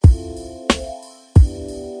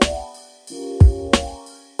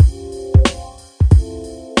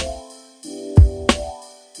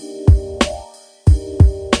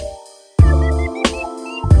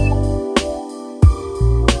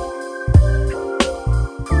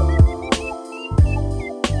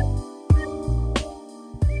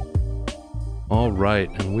All right,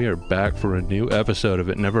 and we are back for a new episode of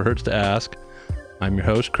It Never Hurts to Ask. I'm your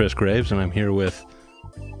host, Chris Graves, and I'm here with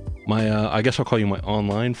my, I guess I'll call you my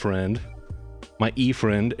online friend, my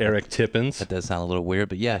e-friend, Eric Tippins. That does sound a little weird,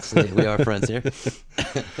 but yes, we are friends here.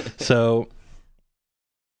 So,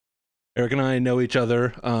 Eric and I know each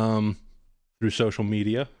other through social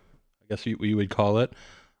media, I guess you would call it.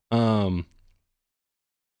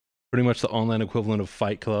 Pretty much the online equivalent of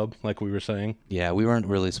Fight Club, like we were saying. Yeah, we weren't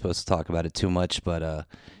really supposed to talk about it too much, but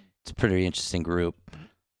it's a pretty interesting group.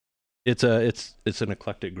 It's an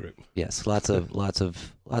eclectic group. Yes, lots of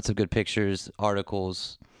good pictures,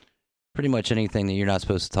 articles, pretty much anything that you're not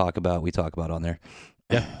supposed to talk about, we talk about on there.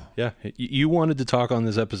 Yeah. You wanted to talk on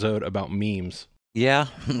this episode about memes. Yeah.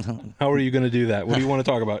 How are you going to do that? What do you want to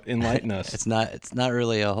talk about? Enlighten us. It's not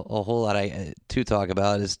really a whole lot to talk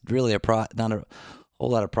about. It's really not a whole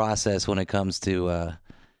lot of process when it comes to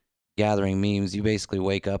gathering memes. You basically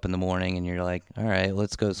wake up in the morning and you're like, all right,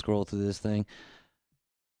 let's go scroll through this thing.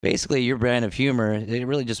 Basically, your brand of humor, it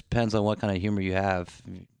really just depends on what kind of humor you have.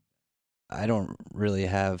 I don't really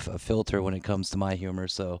have a filter when it comes to my humor,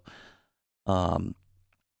 so I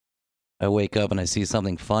wake up and I see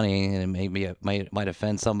something funny and it might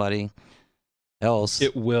offend somebody else.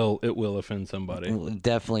 It will offend somebody. It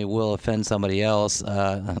definitely will offend somebody else.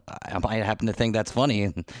 I might happen to think that's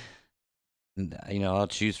funny, and I'll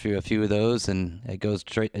choose for a few of those, and it goes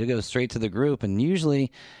straight to the group, and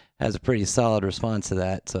usually has a pretty solid response to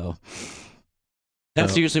that. So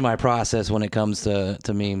that's usually my process when it comes to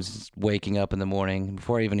memes. Waking up in the morning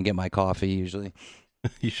before I even get my coffee, usually.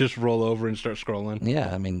 You just roll over and start scrolling.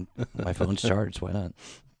 Yeah, I mean, my phone's charged. Why not?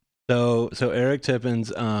 So Eric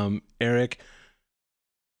Tippins, Eric,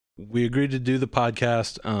 we agreed to do the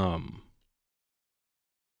podcast.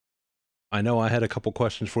 I know I had a couple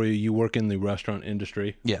questions for you. You work in the restaurant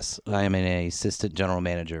industry. Yes, I am an assistant general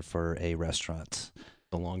manager for a restaurant.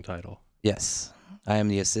 The long title. Yes, I am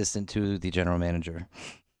the assistant to the general manager.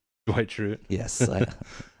 Dwight Schrute. Yes. So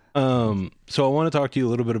I want to talk to you a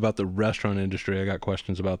little bit about the restaurant industry. I got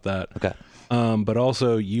questions about that. Okay. But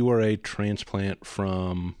also, you are a transplant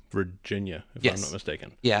from Virginia, if Yes. I'm not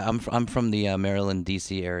mistaken. Yeah, I'm from the Maryland,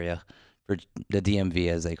 D.C. area, for the DMV,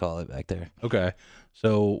 as they call it back there. Okay.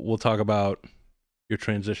 So we'll talk about your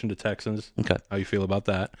transition to Texas. Okay. How you feel about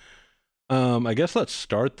that. I guess let's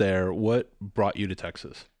start there. What brought you to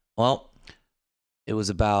Texas? Well, it was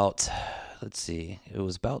about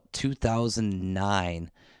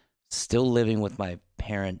 2009, still living with my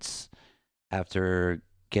parents after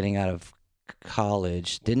getting out of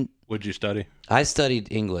college. What'd you study? I studied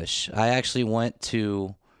English. I actually went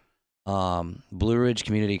to Blue Ridge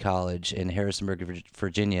Community College in Harrisonburg,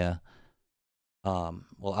 Virginia.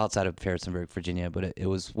 Outside of Harrisonburg, Virginia, but it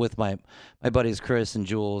was with my buddies Chris and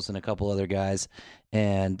Jules and a couple other guys,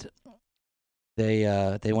 and they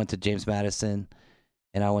went to James Madison,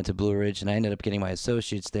 and I went to Blue Ridge, and I ended up getting my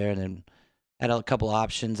associates there, and then had a couple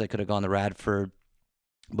options. I could have gone to Radford,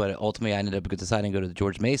 but ultimately I ended up deciding to go to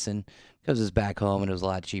George Mason because it was back home and it was a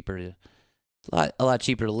lot cheaper to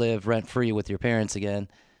live rent free with your parents again.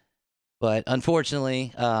 But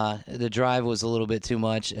unfortunately, the drive was a little bit too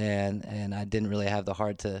much, and I didn't really have the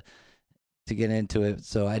heart to get into it.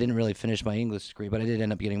 So I didn't really finish my English degree, but I did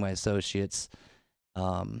end up getting my associates,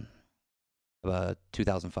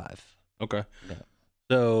 2005. Okay. Yeah.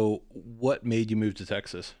 So what made you move to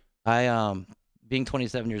Texas? I being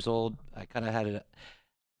 27 years old, I kind of had it.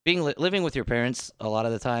 Living with your parents, a lot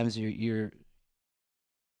of the times they're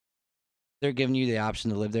giving you the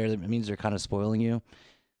option to live there. That means they're kind of spoiling you.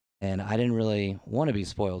 And I didn't really want to be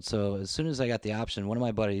spoiled. So as soon as I got the option, one of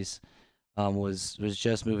my buddies was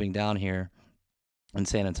just moving down here in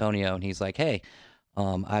San Antonio, and he's like, "Hey,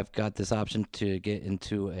 I've got this option to get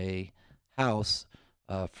into a house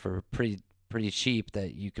for pretty cheap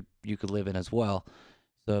that you could live in as well.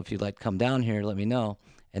 So if you'd like to come down here, let me know."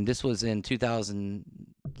 And this was in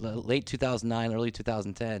late 2009, early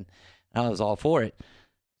 2010. And I was all for it.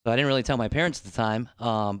 So I didn't really tell my parents at the time,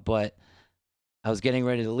 but I was getting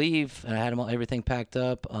ready to leave, and I had everything packed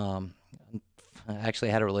up. I actually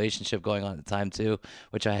had a relationship going on at the time, too,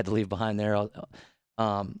 which I had to leave behind there.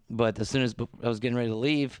 But as soon as I was getting ready to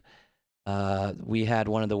leave, we had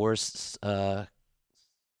one of the worst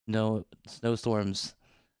snowstorms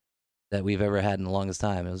that we've ever had in the longest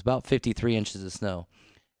time. It was about 53 inches of snow.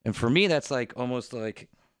 And for me, that's like almost like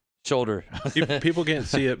shoulder. People can't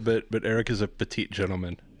see it, but Eric is a petite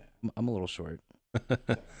gentleman. I'm a little short.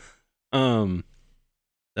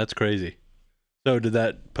 That's crazy. So did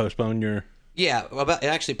that postpone your? Yeah, it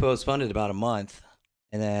actually postponed it about a month,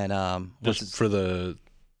 and then just for the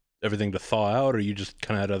everything to thaw out, or you just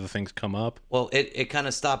kind of had other things come up? Well, it kind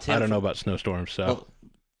of stopped him. I don't know about snowstorms, so Well,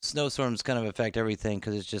 snowstorms kind of affect everything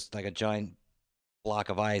because it's just like a giant block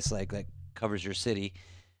of ice like that covers your city.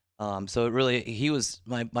 So it really, he was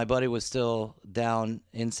my buddy was still down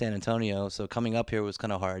in San Antonio, so coming up here was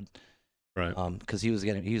kind of hard. right. Because he was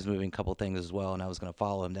moving a couple things as well, and I was going to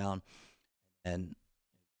follow him down, and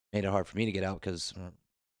made it hard for me to get out because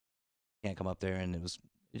can't come up there, and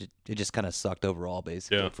it just kind of sucked overall,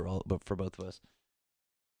 basically, Yeah. for both of us.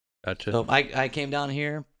 Gotcha. So I came down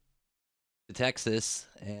here to Texas,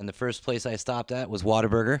 and the first place I stopped at was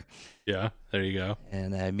Whataburger, Yeah, there you go.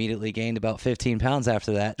 and I immediately gained about 15 pounds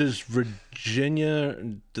after that. Does Virginia,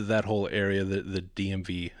 that whole area, the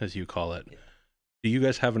DMV as you call it, do you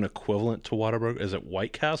guys have an equivalent to Whataburger? Is it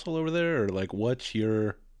White Castle over there, or like what's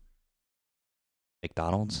your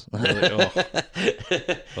McDonald's? Really?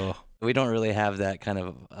 Oh, We don't really have that kind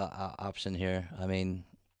of option here. I mean,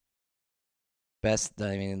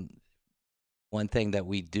 one thing that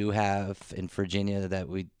we do have in Virginia that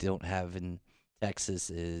we don't have in Texas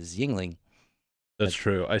is Yingling. that's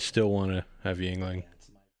true. I still want to have Yingling. It's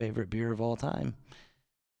my favorite beer of all time.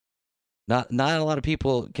 Not a lot of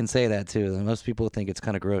people can say that too. Most people think it's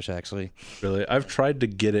kind of gross, actually. Really, I've tried to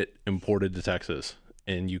get it imported to Texas,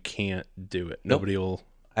 and you can't do it. Nope. Nobody will.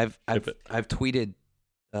 I've it. tweeted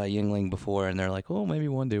Yingling before, and they're like, "Oh, maybe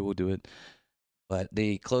one day we'll do it." But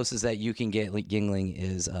the closest that you can get Yingling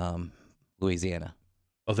is Louisiana.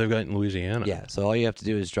 Oh, they've got it in Louisiana. Yeah, so all you have to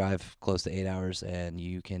do is drive close to 8 hours, and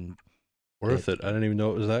you can. Worth it. I didn't even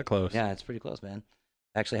know it was that close. Yeah, it's pretty close, man.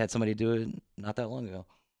 I actually had somebody do it not that long ago.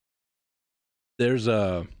 There's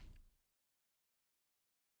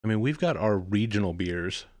we've got our regional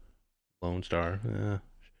beers. Lone Star. Do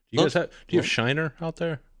you guys have? Do you have Shiner out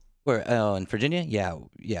there? Where? Oh, in Virginia?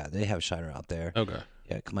 Yeah, they have Shiner out there. Okay.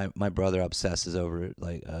 Yeah, my brother obsesses over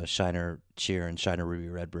like Shiner Cheer and Shiner Ruby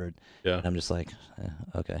Redbird. Yeah. And I'm just like,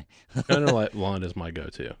 okay. Shiner Blonde is my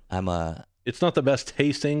go-to. It's not the best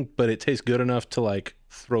tasting, but it tastes good enough to like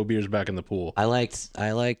throw beers back in the pool. I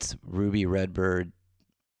liked Ruby Redbird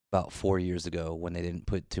about 4 years ago when they didn't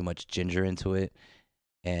put too much ginger into it,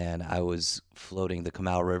 and I was floating the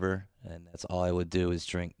Kamau River, and that's all I would do is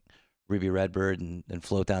drink Ruby Redbird and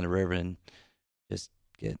float down the river and just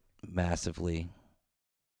get massively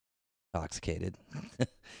intoxicated.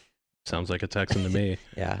 Sounds like a Texan to me.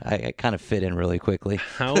 Yeah, I kind of fit in really quickly.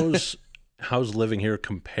 How's living here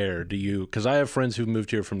compared? Because I have friends who've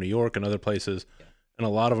moved here from New York and other places, and a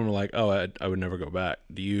lot of them are like, "Oh, I would never go back."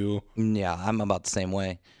 Do you? Yeah, I'm about the same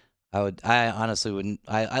way. I honestly wouldn't.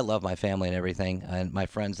 I love my family and everything, and my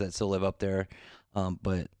friends that still live up there.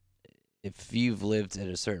 But if you've lived at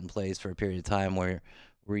a certain place for a period of time where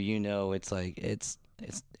it's like it's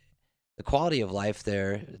the quality of life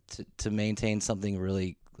there to maintain something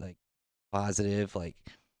really like positive, like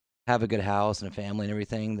have a good house and a family and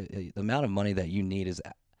everything. The amount of money that you need is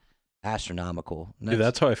astronomical. Dude,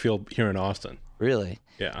 that's how I feel here in Austin. Really?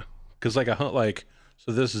 Yeah, because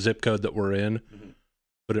so this zip code that we're in. Mm-hmm.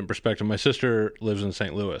 Put it in perspective, my sister lives in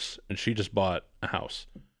St. Louis, and she just bought a house.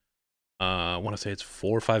 I want to say it's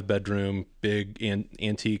 4 or 5 bedroom, big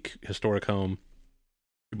antique historic home.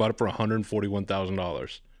 She bought it for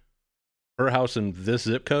 $141,000. Her house in this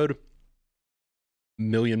zip code,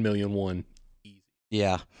 million one, easy.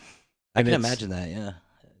 Yeah, I can imagine that. Yeah,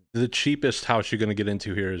 the cheapest house you're going to get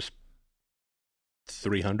into here is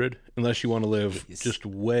 $300,000, unless you want to live just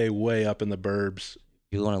way up in the burbs.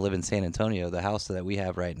 You want to live in San Antonio, the house that we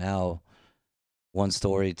have right now, 1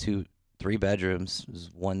 story, 3 bedrooms, is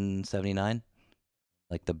 $179.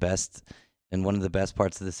 Like the best, in one of the best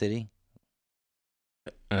parts of the city.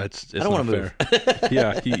 It's I don't want to move.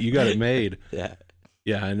 Yeah, you got it made.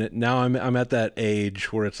 Yeah, and now I'm at that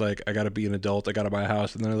age where it's like I got to be an adult, I got to buy a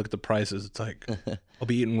house, and then I look at the prices. It's like I'll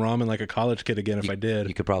be eating ramen like a college kid again if I did.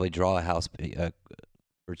 You could probably draw a house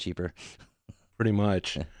for cheaper. Pretty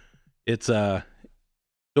much. It's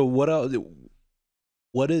So what else?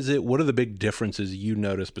 What is it? What are the big differences you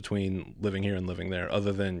notice between living here and living there,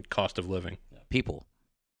 other than cost of living? People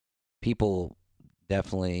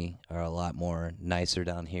definitely are a lot more nicer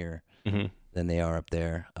down here than they are up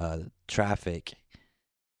there. Traffic.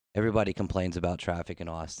 Everybody complains about traffic in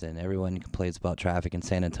Austin. Everyone complains about traffic in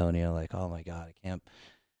San Antonio. Like, oh my God, I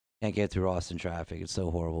can't get through Austin traffic. It's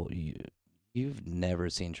so horrible. You've never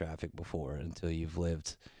seen traffic before until you've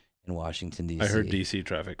lived in Washington, D.C. I heard D.C.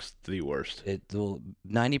 traffic's the worst.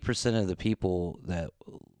 90% of the people that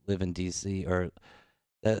live in D.C. or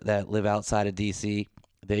that live outside of D.C.,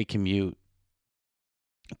 they commute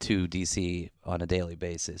to D.C. on a daily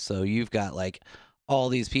basis. So you've got like all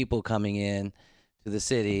these people coming in to the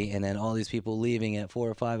city, and then all these people leaving at 4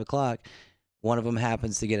 or 5 o'clock. One of them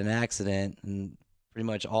happens to get an accident, and pretty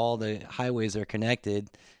much all the highways are connected.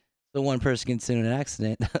 So one person gets in an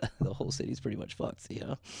accident, the whole city's pretty much fucked, you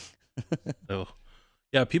know? Oh.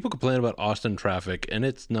 Yeah, people complain about Austin traffic, and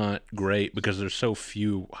it's not great because there's so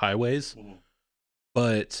few highways.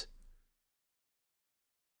 But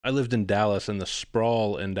I lived in Dallas, and the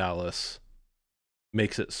sprawl in Dallas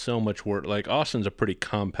makes it so much worse. Like, Austin's a pretty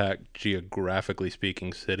compact, geographically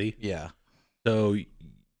speaking, city. Yeah. So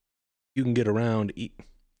you can get around.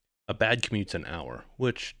 A bad commute's an hour,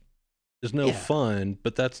 which is no fun,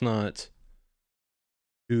 but that's not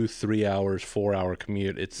 2-3 hours, 4 hour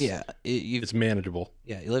commute. It's it's manageable.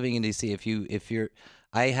 Yeah, living in DC,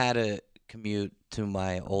 I had a commute to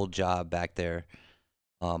my old job back there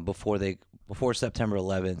before September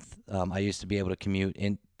 11th. I used to be able to commute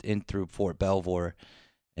in through Fort Belvoir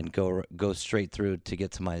and go straight through to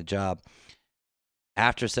get to my job.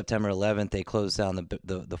 After September 11th, they closed down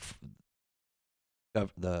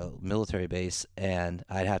the military base, and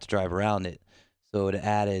I'd have to drive around it. So it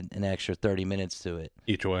added an extra 30 minutes to it.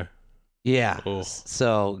 Each way. Yeah. Oh.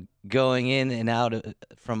 So going in and out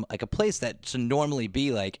from like a place that should normally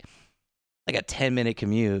be like a 10-minute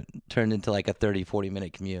commute turned into like a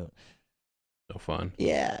 30-40-minute commute. So fun.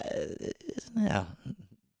 Yeah. Yeah.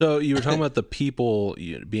 So you were talking about the people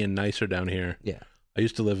being nicer down here. Yeah. I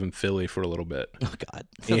used to live in Philly for a little bit. Oh, God.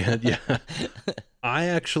 And yeah, I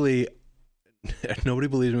actually, nobody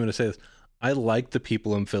believes me when I say this, I like the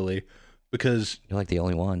people in Philly because you're like the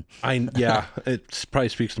only one. It probably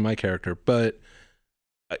speaks to my character, but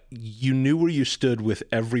you knew where you stood with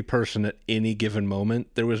every person at any given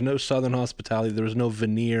moment. There was no Southern hospitality. There was no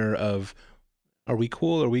veneer of, are we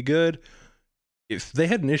cool? Are we good? If they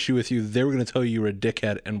had an issue with you, they were going to tell you were a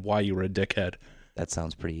dickhead and why you were a dickhead. That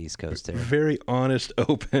sounds pretty East Coast there. Very honest,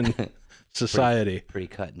 open society. Pretty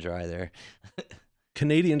cut and dry there.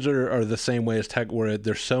 Canadians are the same way as tech, where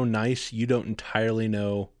they're so nice, you don't entirely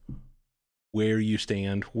know where you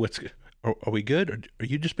stand. Are we good? Or are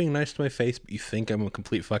you just being nice to my face, but you think I'm a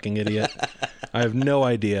complete fucking idiot? I have no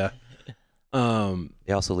idea.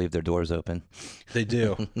 They also leave their doors open. They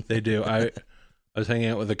do. They do. I was hanging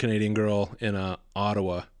out with a Canadian girl in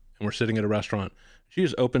Ottawa, and we're sitting at a restaurant. She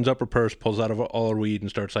just opens up her purse, pulls out all her weed, and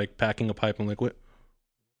starts like packing a pipe. I'm like, what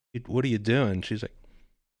are you doing? She's like,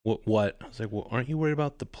 what? I was like, well, aren't you worried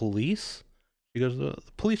about the police? She goes, the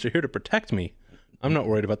police are here to protect me. I'm not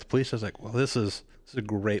worried about the police. I was like, well, this is a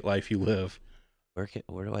great life you live.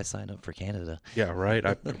 Where do I sign up for Canada? Yeah, right.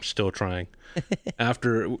 I'm still trying.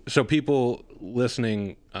 So people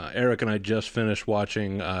listening, Eric and I just finished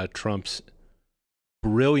watching Trump's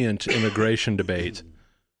brilliant immigration debate.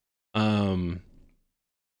 And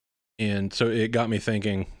so it got me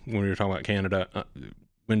thinking when we were talking about Canada.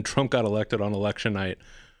 When Trump got elected on election night,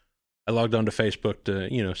 I logged onto Facebook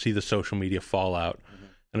to, see the social media fallout. Mm-hmm.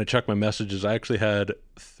 And I checked my messages. I actually had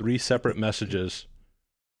 3 separate messages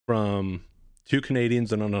from 2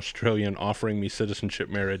 Canadians and an Australian offering me citizenship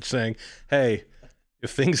marriage, saying, hey, if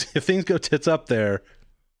things go tits up there,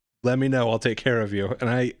 let me know. I'll take care of you. And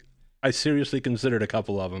I seriously considered a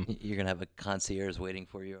couple of them. You're going to have a concierge waiting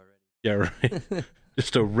for you already. Yeah, right.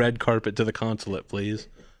 Just a red carpet to the consulate, please.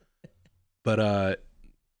 But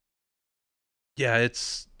yeah,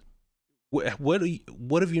 it's what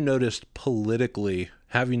have you noticed politically?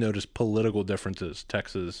 Have you noticed political differences,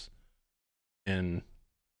 Texas and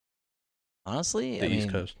honestly the East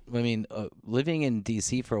Coast? I mean, living in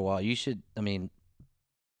DC for a while, you should. I mean,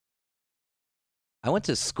 I went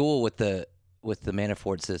to school with the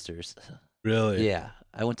Manafort sisters. Really? Yeah,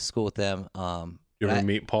 I went to school with them. You ever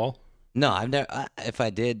meet Paul? No, I've never. If I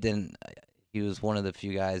did, then he was one of the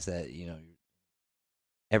few guys that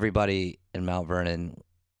everybody in Mount Vernon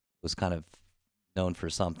was kind of known for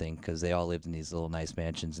something because they all lived in these little nice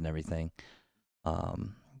mansions and everything. But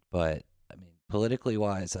I mean, politically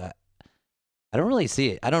wise, I don't really see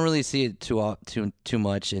it. I don't really see it too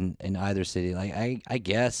much in either city. Like I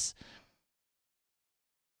guess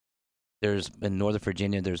there's in Northern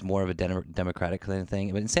Virginia, there's more of a Democratic kind of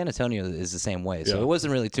thing, but in San Antonio is the same way. So it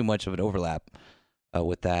wasn't really too much of an overlap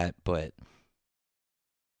with that. But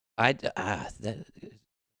that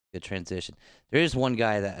good transition. There is one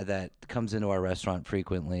guy that comes into our restaurant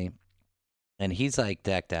frequently, and he's like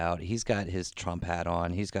decked out. He's got his Trump hat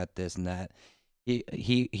on. He's got this and that.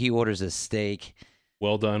 He orders a steak.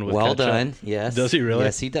 Well done with well ketchup. Done. Yes. Does he really?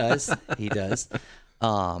 Yes, he does. He does.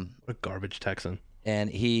 What a garbage Texan.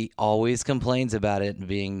 And he always complains about it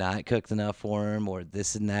being not cooked enough for him or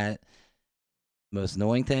this and that. Most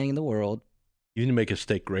annoying thing in the world. You need to make his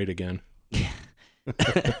steak great again. Yeah.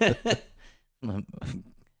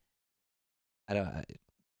 I don't.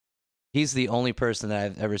 He's the only person that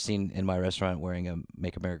I've ever seen in my restaurant wearing a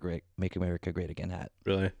Make America Great Again" hat.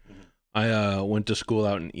 Really? I went to school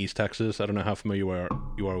out in East Texas. I don't know how familiar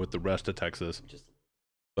you are with the rest of Texas,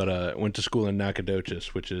 but went to school in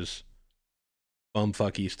Nacogdoches, which is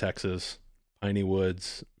bumfuck East Texas, Piney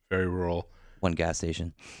Woods, very rural. One gas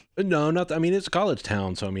station. No, not. I mean, it's a college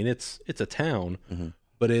town, so I mean, it's a town,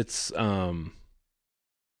 but it's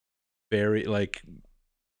very like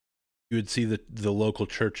you would see the local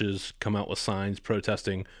churches come out with signs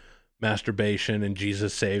protesting masturbation and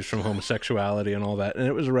Jesus saves from homosexuality and all that, and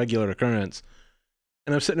it was a regular occurrence.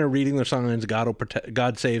 And I'm sitting there reading their signs: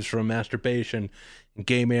 God saves from masturbation, and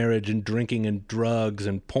gay marriage, and drinking, and drugs,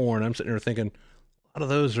 and porn. I'm sitting there thinking, a lot of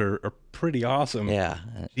those are pretty awesome. Yeah.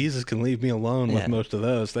 Jesus can leave me alone with most of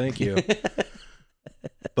those. Thank you.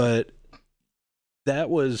 But that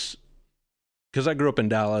was because I grew up in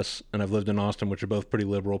Dallas and I've lived in Austin, which are both pretty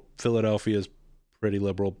liberal. Philadelphia is pretty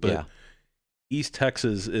liberal, but East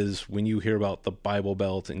Texas is, when you hear about the Bible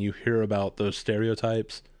Belt and you hear about those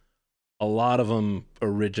stereotypes, a lot of them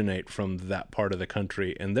originate from that part of the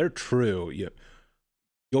country, and they're true.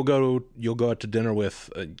 You'll go out to dinner with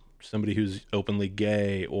somebody who's openly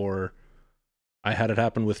gay, or I had it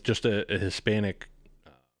happen with just a Hispanic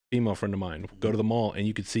female friend of mine. Go to the mall and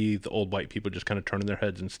you could see the old white people just kind of turning their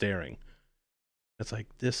heads and staring. It's like,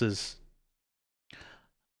 this is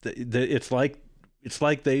it's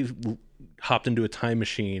like they hopped into a time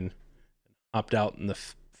machine, hopped out in the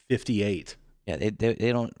 58. Yeah,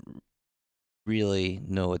 they don't really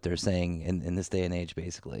know what they're saying in this day and age,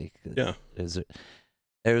 basically. Yeah.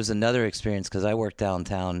 There was another experience because I worked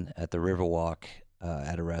downtown at the Riverwalk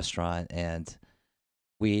at a restaurant, and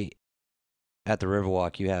at the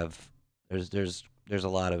Riverwalk there's a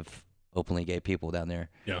lot of openly gay people down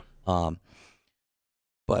there. Yeah.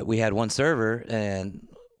 But we had one server, and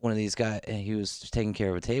one of these guys, he was taking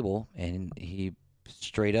care of a table, and he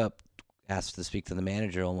straight up asked to speak to the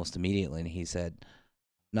manager almost immediately, and he said,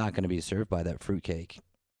 "Not going to be served by that fruitcake."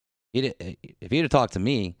 If he'd have talked to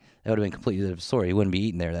me, that would have been a completely different story. He wouldn't be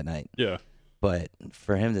eating there that night. Yeah. But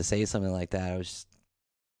for him to say something like that, I was just,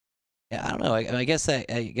 I don't know. I guess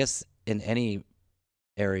in any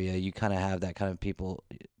area you kind of have that kind of people.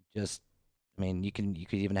 Just, I mean, you could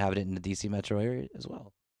even have it in the DC metro area as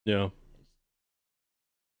well. Yeah.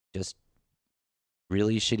 Just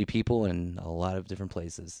really shitty people in a lot of different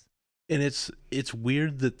places. And it's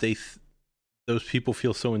weird that those people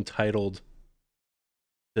feel so entitled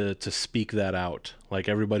to speak that out. Like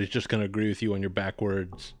everybody's just going to agree with you on your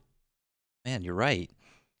backwards. Man, you're right.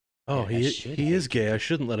 Oh, he is gay. I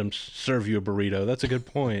shouldn't let him serve you a burrito. That's a good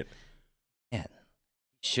point. Man,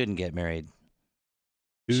 he shouldn't get married.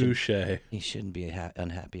 Touche. He shouldn't be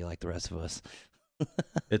unhappy like the rest of us.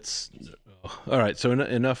 All right. So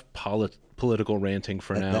enough political ranting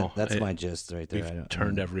for now. That's my gist right there. We've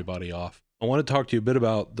turned everybody off. I want to talk to you a bit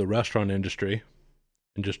about the restaurant industry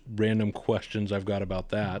and just random questions I've got about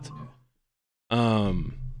that.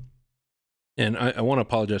 And I want to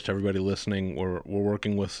apologize to everybody listening. We're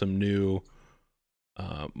working with some new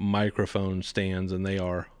microphone stands, and they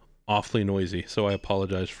are awfully noisy, so I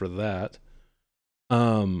apologize for that.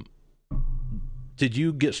 Did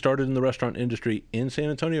you get started in the restaurant industry in San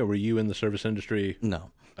Antonio, or were you in the service industry?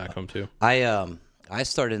 No. Back home too? I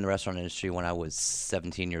started in the restaurant industry when I was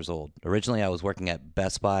 17 years old. Originally, I was working at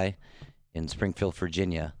Best Buy in Springfield,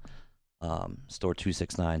 Virginia, store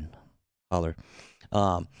 269, holler.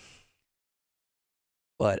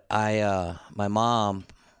 But my mom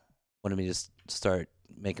wanted me to start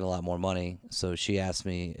making a lot more money, so she asked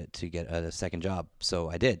me to get a second job. So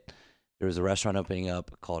I did. There was a restaurant opening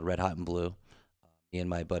up called Red Hot and Blue. Me and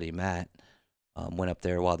my buddy Matt went up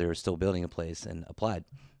there while they were still building a place and applied.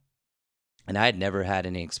 And I had never had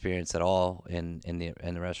any experience at all in the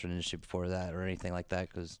restaurant industry before that or anything like that,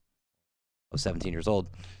 because I was 17 years old.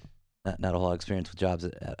 Not a whole lot of experience with jobs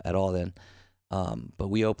at all then. But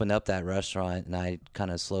we opened up that restaurant, and I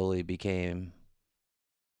kind of slowly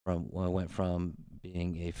went from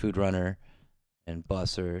being a food runner and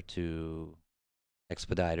busser to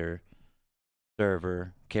expediter,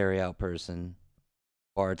 server, carry-out person,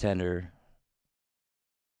 bartender,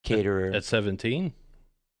 caterer. At 17?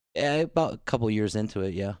 Yeah, about a couple years into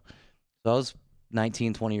it, yeah. So I was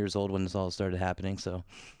 19, 20 years old when this all started happening, so.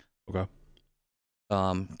 Okay.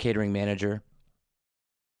 Catering manager.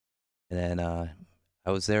 And then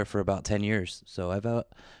I was there for about 10 years. So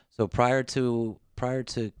prior to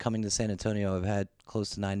coming to San Antonio, I've had close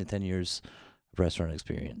to 9 to 10 years of restaurant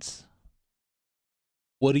experience.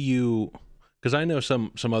 What do you, because I know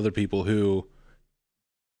some other people who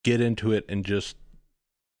get into it and just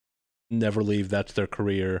never leave. That's their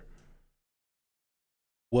career.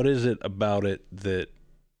 What is it about it that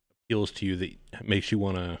appeals to you that makes you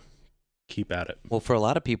want to keep at it? Well, for a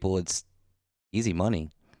lot of people, it's easy money.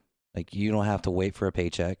 Like you don't have to wait for a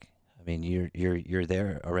paycheck. I mean, you're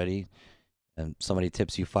there already, and somebody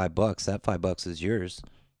tips you $5. That $5 is yours,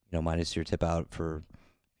 minus your tip out for if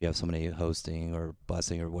you have somebody hosting or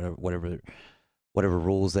busing or whatever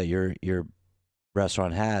rules that your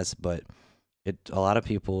restaurant has. But a lot of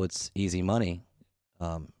people, it's easy money.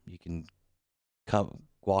 You can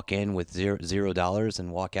walk in with $0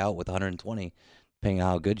 and walk out with 120, depending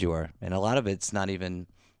on how good you are. And a lot of it's not even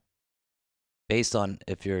based on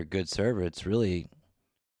if you're a good server. It's really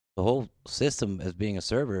the whole system as being a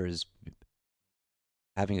server is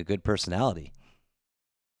having a good personality.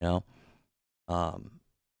 You know, um,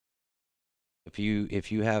 if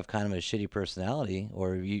you have kind of a shitty personality,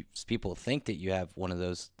 or people think that you have one of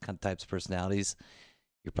those kind of types of personalities,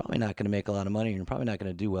 you're probably not going to make a lot of money. You're probably not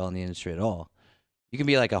going to do well in the industry at all. You can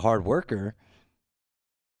be like a hard worker,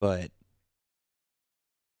 but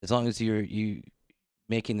as long as you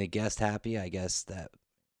making the guest happy, I guess that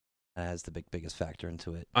has the biggest factor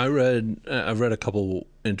into it. I've read a couple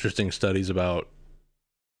interesting studies about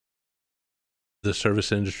the service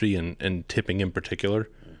industry and tipping in particular,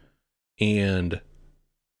 and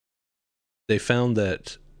they found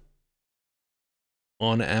that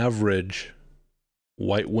on average,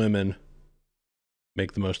 white women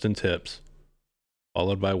make the most in tips,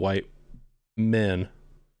 followed by white men,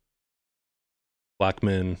 black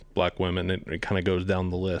men, black women. It kind of goes down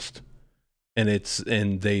the list, and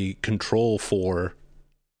they control for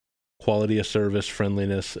quality of service,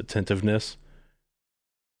 friendliness, attentiveness,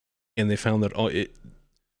 and they found that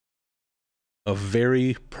a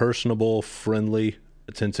very personable, friendly,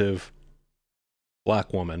 attentive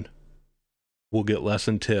black woman will get less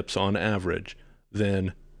in tips on average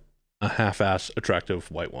than a half-ass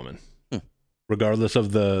attractive white woman, regardless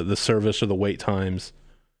of the service or the wait times.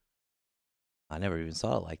 I never even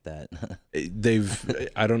saw it like that.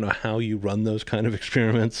 I don't know how you run those kind of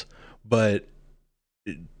experiments, but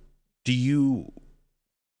does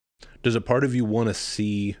a part of you want to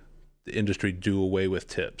see the industry do away with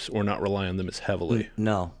tips or not rely on them as heavily?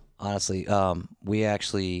 No, honestly. We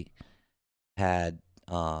actually had,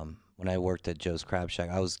 when I worked at Joe's Crab Shack,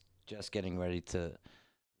 I was just getting ready to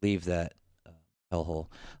leave that hellhole.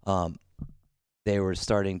 They were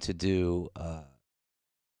starting to do a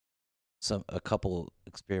couple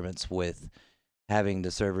experiments with having the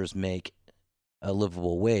servers make a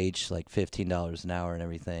livable wage, like $15 an hour and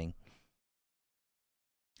everything.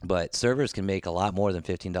 But servers can make a lot more than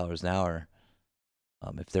 $15 an hour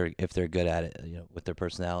if they're good at it, with their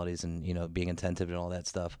personalities and being attentive and all that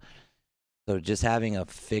stuff. So just having a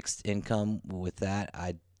fixed income with that,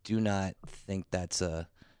 I do not think that's a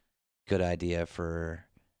good idea for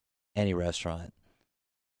any restaurant,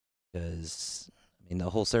 because the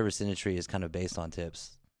whole service industry is kind of based on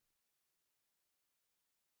tips.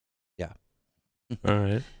 Yeah. All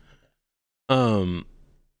right.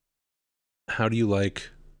 How do you like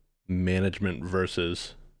management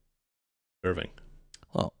versus serving?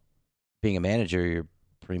 Well, being a manager, you're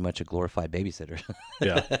pretty much a glorified babysitter.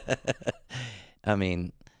 Yeah.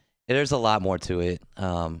 There's a lot more to it.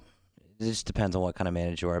 It just depends on what kind of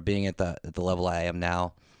manager you are. Being at the level I am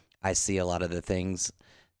now, I see a lot of the things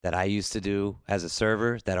that I used to do as a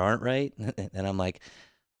server that aren't right, and I'm like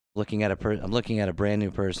looking at I'm looking at a brand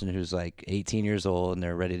new person who's like 18 years old and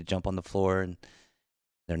they're ready to jump on the floor and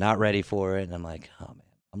they're not ready for it, and I'm like, oh man,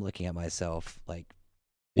 I'm looking at myself like.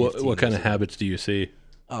 What kind of habits do you see?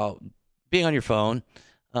 Oh, being on your phone,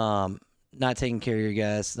 not taking care of your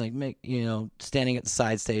guests, like standing at the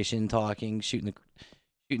side station, talking, shooting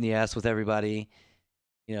the ass with everybody,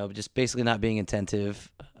 just basically not being attentive,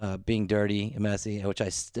 being dirty and messy, which I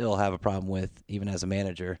still have a problem with even as a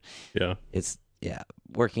manager. Yeah.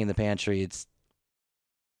 Working in the pantry, it's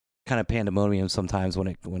kind of pandemonium sometimes when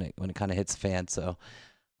it kind of hits the fan. So,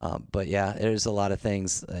 but yeah, there's a lot of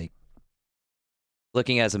things like.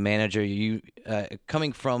 Looking as a manager, you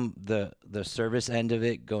coming from the service end of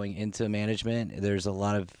it, going into management, there's a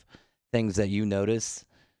lot of things that you notice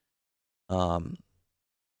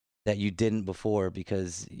that you didn't before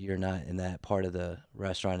because you're not in that part of the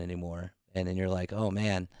restaurant anymore. And then you're like, oh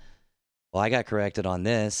man, well, I got corrected on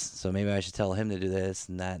this, so maybe I should tell him to do this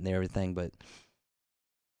and that and everything. But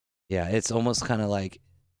yeah, it's almost kind of like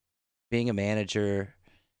being a manager.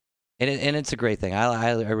 And it's a great thing.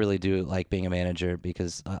 I really do like being a manager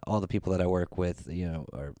because all the people that I work with,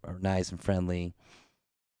 are nice and friendly,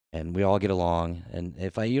 and we all get along. And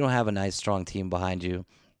if you don't have a nice, strong team behind you,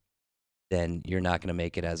 then you're not going to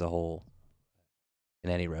make it as a whole. in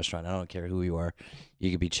any restaurant. I don't care who you are.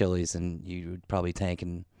 You could be Chili's and you would probably tank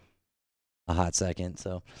in a hot second.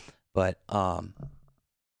 So, but I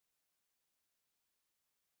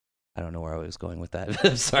don't know where I was going with that.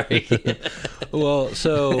 I'm sorry. Well,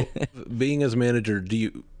 so being as manager, do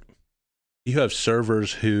you have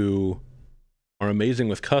servers who are amazing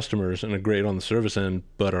with customers and are great on the service end,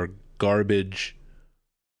 but are garbage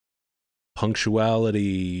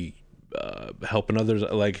punctuality, helping others,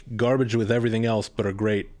 like garbage with everything else, but are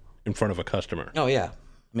great in front of a customer? Oh yeah,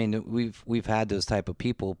 I mean we've had those type of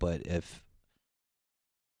people, but if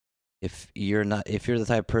you're the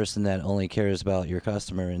type of person that only cares about your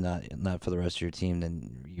customer and not for the rest of your team,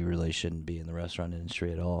 then you really shouldn't be in the restaurant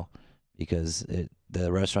industry at all, because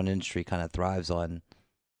the restaurant industry kind of thrives on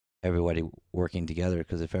everybody working together,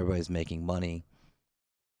 because if everybody's making money,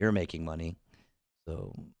 you're making money.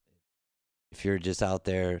 So if you're just out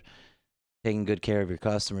there taking good care of your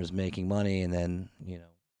customers, making money, and then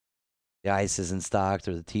the ice isn't stocked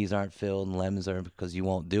or the teas aren't filled and lemons are because you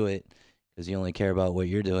won't do it because you only care about what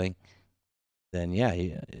you're doing, then yeah,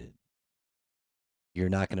 you're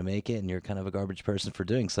not going to make it, and you're kind of a garbage person for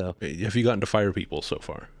doing so. Have you gotten to fire people so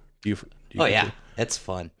far? Do you oh yeah, it's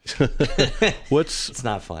fun. It's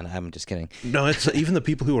not fun. I'm just kidding. No, it's even the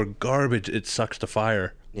people who are garbage. It sucks to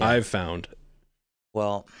fire. Yeah. I've found.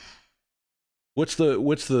 Well, what's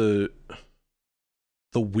the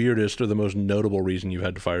weirdest or the most notable reason you've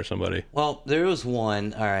had to fire somebody? Well, there was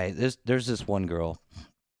one. All right, there's this one girl,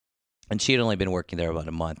 and she had only been working there about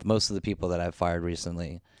a month. Most of the people that I've fired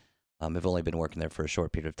recently have only been working there for a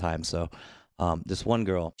short period of time. So this one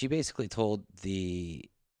girl, she basically told the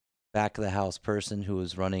back of the house person who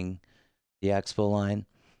was running the expo line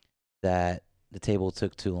that the table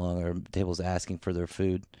took too long, or the table's asking for their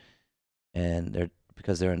food, and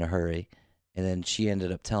because they're in a hurry. And then she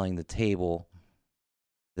ended up telling the table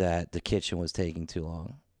that the kitchen was taking too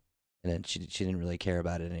long, and then she didn't really care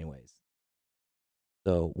about it anyways.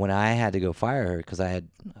 So when I had to go fire her, because I had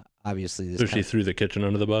obviously this. So she threw the kitchen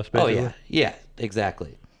under the bus, basically? Oh yeah,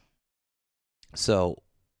 exactly. So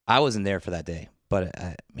I wasn't there for that day, but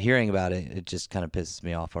hearing about it, it just kind of pisses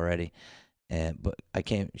me off already. But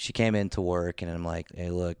she came into work, and I'm like, hey,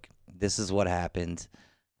 look, this is what happened.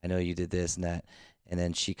 I know you did this and that, and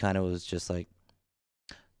then she kind of was just like,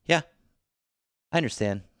 yeah, I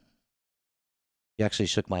understand. She actually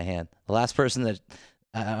shook my hand. The last person that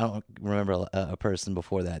I don't remember a person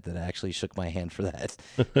before that actually shook my hand for that.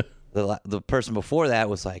 The person before that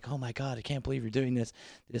was like, "Oh my God, I can't believe you're doing this."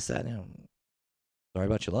 This that. Sorry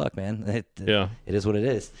about your luck, man. It is what it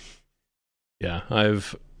is. Yeah,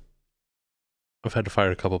 I've had to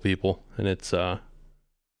fire a couple people, and it's not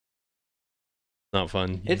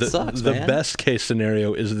fun. It sucks, man. The best case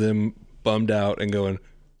scenario is them bummed out and going,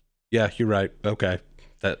 "Yeah, you're right. Okay,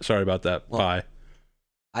 sorry about that. Well, bye."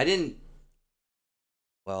 I didn't.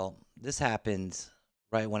 Well, this happened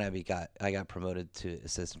right when I got promoted to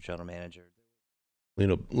assistant general manager.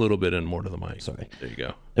 Lean a little bit in more to the mic. Sorry. There you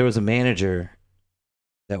go. There was a manager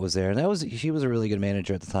that was there, and he was a really good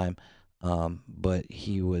manager at the time, but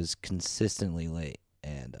he was consistently late.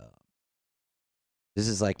 And this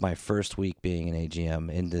is like my first week being an AGM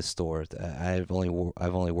in this store. I've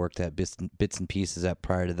only worked at bits and pieces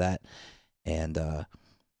prior to that, and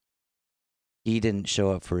he didn't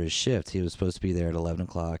show up for his shift. He was supposed to be there at 11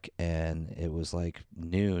 o'clock, and it was like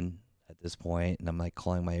noon at this point, and I'm like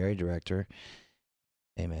calling my area director,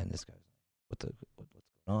 hey man, this guy's what's going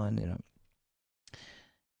on, And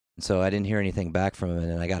so I didn't hear anything back from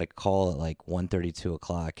him, and I got a call at like 1:30, 2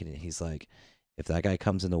 o'clock, and he's like, if that guy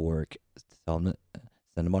comes into work, send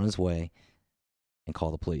him on his way and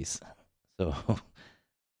call the police. So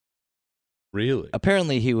really,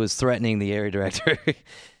 apparently he was threatening the area director.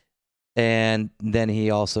 And then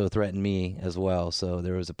he also threatened me as well. So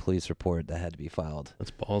there was a police report that had to be filed.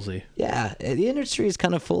 That's ballsy. Yeah, the industry is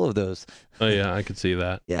kind of full of those. Oh yeah, I could see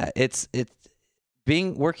that. Yeah, it's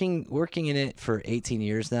working in it for 18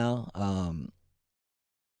 years now.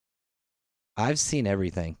 I've seen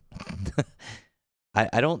everything.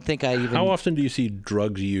 I don't think I even. How often do you see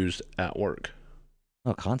drugs used at work?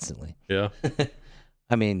 Oh, constantly. Yeah.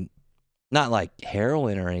 I mean, not like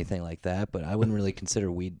heroin or anything like that, but I wouldn't really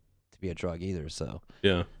consider weed be a drug either, so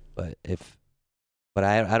yeah. But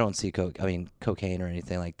I don't see cocaine or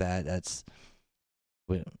anything like that. That's,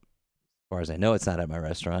 as far as I know, it's not at my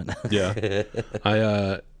restaurant. Yeah.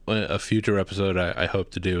 A future episode I hope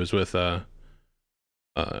to do is with a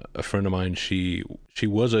friend of mine. She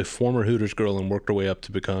was a former Hooters girl and worked her way up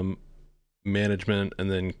to become management, and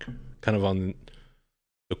then kind of on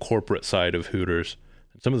the corporate side of Hooters.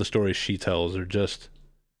 And some of the stories she tells are just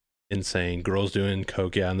insane. Girls doing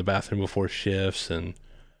coke, in the bathroom before shifts, and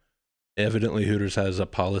evidently Hooters has a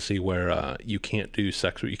policy where you can't do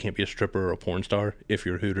sex, you can't be a stripper or a porn star if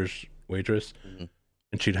you're a Hooters waitress. Mhm.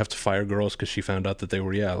 And she'd have to fire girls because she found out that they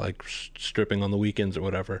were, like stripping on the weekends or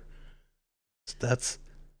whatever. That's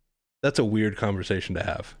a weird conversation to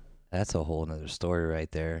have. That's a whole nother story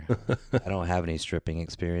right there. I don't have any stripping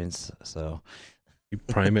experience, so You'd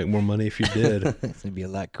probably make more money if you did. it'd be a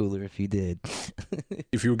lot cooler if you did.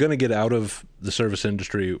 If you were going to get out of the service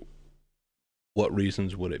industry, what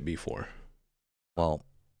reasons would it be for? Well,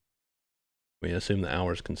 I mean, I assume the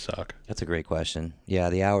hours can suck. that's a great question. Yeah,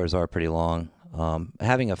 the hours are pretty long.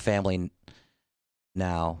 Having a family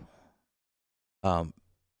now, for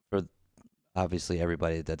obviously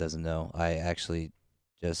everybody that doesn't know, I actually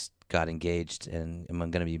just got engaged and I'm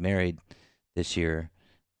going to be married this year,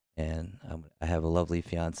 and I have a lovely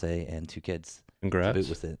fiance and 2 kids to boot Congrats.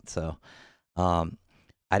 with it. So,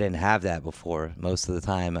 I didn't have that before. Most of the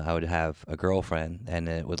time, I would have a girlfriend, and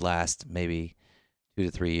it would last maybe 2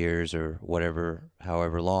 to 3 years or whatever,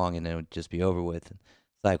 however long, and then it would just be over with.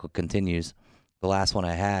 Cycle continues. The last one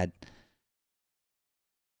I had,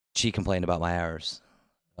 she complained about my hours,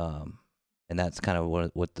 and that's kind of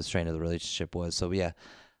what the strain of the relationship was. So yeah,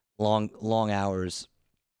 long hours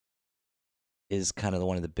is kind of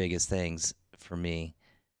one of the biggest things for me,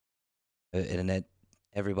 and that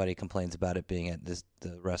everybody complains about it being at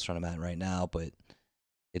the restaurant I'm at right now, but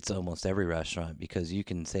it's almost every restaurant, because you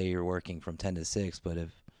can say you're working from 10 to 6, but if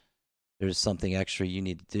there's something extra you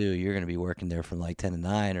need to do, you're going to be working there from like 10 to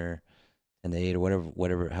 9 or 10 to 8 or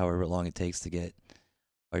whatever, however long it takes to get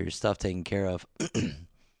all your stuff taken care of.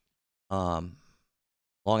 Long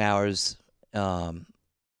hours, and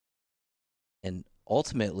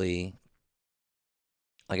ultimately,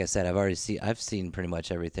 like I said, I've seen pretty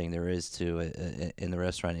much everything there is to in the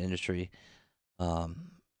restaurant industry,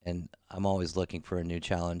 and I'm always looking for a new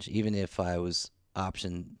challenge. Even if I was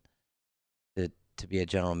optioned to be a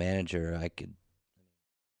general manager, I could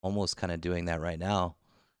almost kind of doing that right now,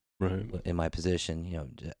 Right. in my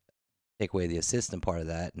position. Take away the assistant part of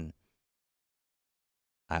that, and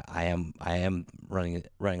I am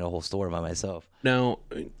running a whole store by myself. Now,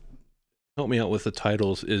 help me out with the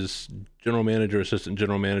titles. Is general manager, assistant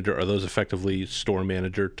general manager, are those effectively store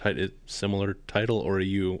manager similar title, or are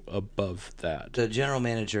you above that? The general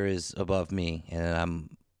manager is above me, and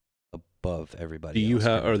I'm above everybody Do you else.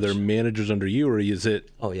 have, pretty are there much. managers under you, or is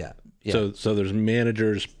it, Oh yeah, yeah. so there's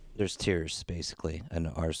managers? There's tiers basically in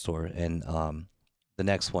our store, and the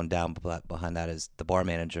next one down behind that is the bar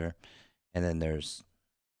manager, and then there's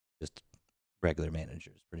just regular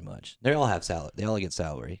managers. Pretty much, they all have salary. They all get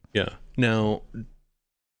salary. Yeah. Now,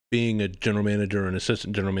 being a general manager and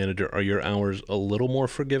assistant general manager, are your hours a little more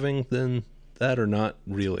forgiving than that, or not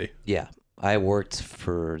really? Yeah, I worked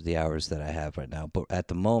for the hours that I have right now, but at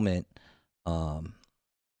the moment, I'm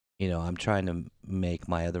trying to make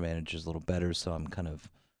my other managers a little better, so I'm kind of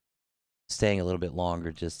staying a little bit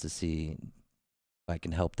longer just to see if I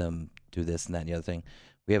can help them do this and that and the other thing.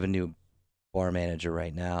 We have a new bar manager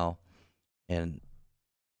right now, and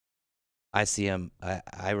I see him.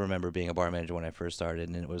 I remember being a bar manager when I first started,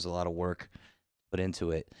 and it was a lot of work put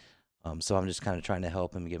into it. So I'm just kind of trying to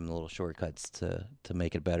help him, give him little shortcuts to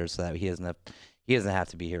make it better, so that he doesn't have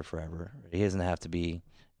to be here forever. He doesn't have to be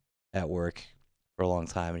at work for a long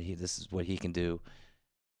time, and this is what he can do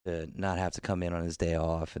to not have to come in on his day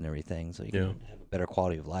off and everything, so he can have a better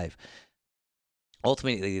quality of life.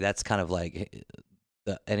 Ultimately, that's kind of like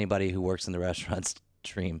anybody who works in the restaurant's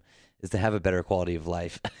dream, is to have a better quality of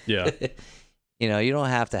life. Yeah. You don't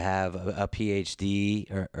have to have a PhD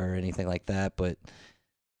or anything like that, but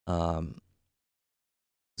as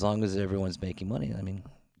long as everyone's making money, I mean,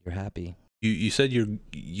 you're happy. You said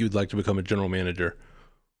you'd like to become a general manager.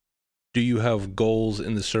 Do you have goals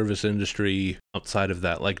in the service industry outside of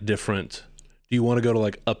that, like different? Do you want to go to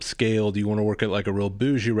like upscale? Do you want to work at like a real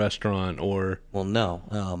bougie restaurant, or? Well,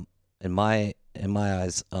 no. In my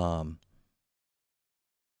eyes,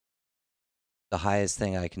 the highest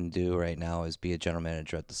thing I can do right now is be a general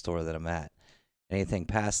manager at the store that I'm at. Anything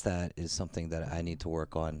past that is something that I need to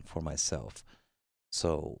work on for myself.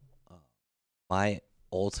 So, my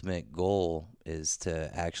ultimate goal is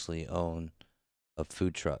to actually own a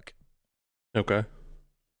food truck. Okay.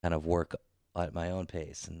 Kind of work at my own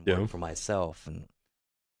pace and Yeah. work for myself and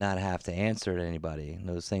not have to answer to anybody. And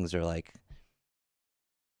those things are like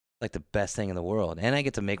the best thing in the world. And I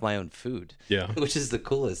get to make my own food. Yeah. Which is the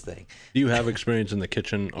coolest thing. Do you have experience in the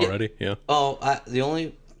kitchen already? Yeah. Oh, I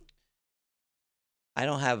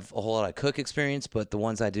don't have a whole lot of cook experience, but the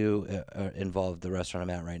ones I do involve the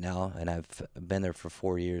restaurant I'm at right now, and I've been there for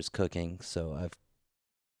 4 years cooking, so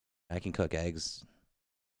I can cook eggs.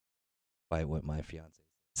 By what my fiance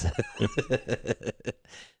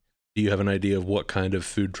Do you have an idea of what kind of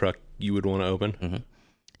food truck you would want to open? Mm-hmm.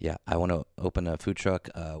 Yeah, I want to open a food truck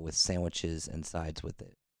with sandwiches and sides with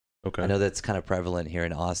it. Okay. I know that's kind of prevalent here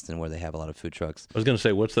in Austin, where they have a lot of food trucks. I was gonna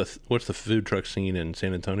say, what's the food truck scene in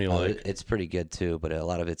San Antonio like? It's pretty good too, but a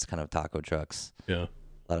lot of it's kind of taco trucks. Yeah.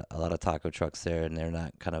 A lot of taco trucks there, and they're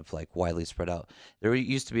not kind of like widely spread out. There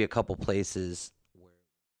used to be a couple places where,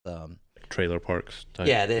 Like trailer parks type.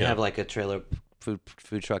 yeah, they have like a trailer food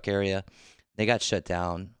truck area. They got shut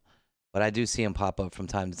down, but I do see them pop up from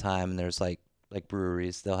time to time. And there's like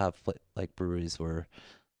breweries. They'll have like breweries where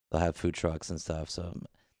they'll have food trucks and stuff. So,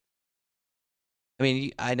 I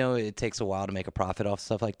mean, I know it takes a while to make a profit off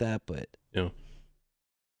stuff like that, but Yeah.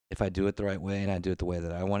 if I do it the right way and I do it the way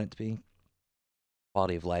that I want it to be,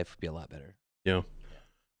 quality of life would be a lot better. Yeah.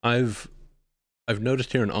 I've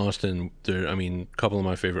noticed here in Austin, a couple of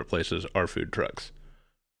my favorite places are food trucks.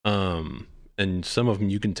 And some of them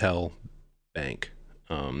you can tell bank.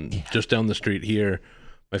 Yeah. Just down the street here,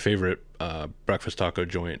 my favorite breakfast taco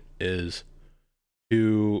joint is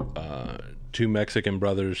two Mexican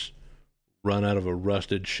brothers run out of a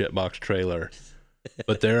rusted shitbox trailer,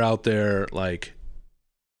 but they're out there like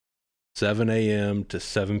 7 a.m. to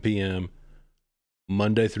 7 p.m.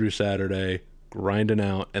 Monday through Saturday, grinding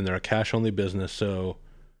out, and they're a cash-only business, so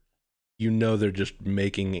they're just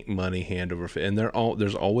making money hand over fist. And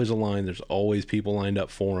there's always a line, there's always people lined up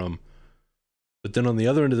for them. But then on the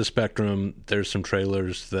other end of the spectrum, there's some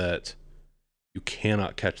trailers that you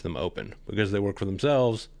cannot catch them open because they work for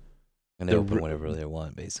themselves. And they open whenever they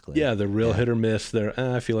want, basically. Yeah, they're real hit or miss. They're,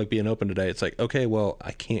 I feel like being open today. It's like, okay, well,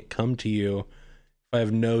 I can't come to you if I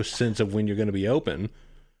have no sense of when you're going to be open.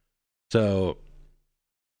 So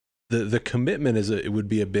the commitment it would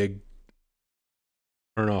be a big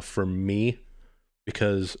turnoff for me,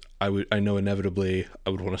 because I know inevitably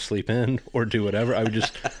I would want to sleep in or do whatever.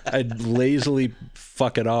 I'd lazily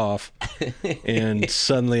fuck it off, and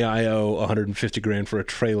suddenly I owe $150,000 for a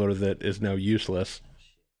trailer that is now useless.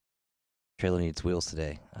 Trailer needs wheels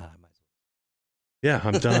today. Yeah,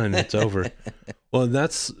 I'm done. It's over. Well,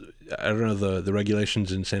 that's, I don't know the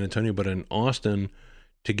regulations in San Antonio, but in Austin,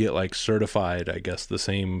 to get like certified, I guess the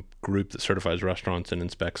same group that certifies restaurants and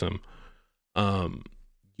inspects them,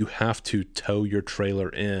 you have to tow your trailer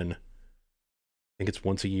in. I think it's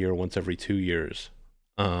once a year, once every 2 years.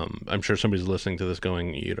 I'm sure somebody's listening to this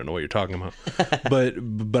going, you don't know what you're talking about.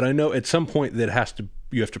 but I know at some point that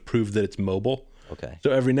you have to prove that it's mobile. Okay.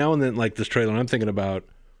 So every now and then, like this trailer I'm thinking about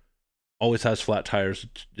always has flat tires.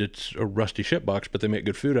 It's a rusty shitbox, but they make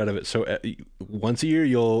good food out of it. So once a year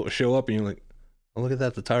you'll show up and you're like, oh, look at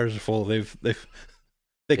that, the tires are full. They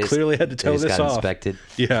clearly had to tow this off. Inspected.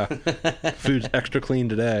 Yeah. Food's extra clean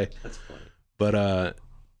today. That's funny. But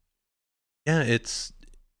yeah, it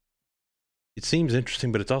seems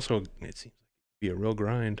interesting, but it seems like it could be a real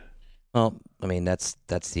grind. Well, I mean, that's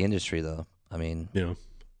the industry, though. I mean,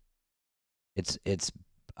 it's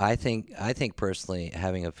I think personally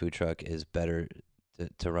having a food truck is better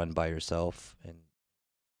to run by yourself and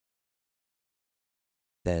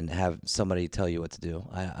than have somebody tell you what to do.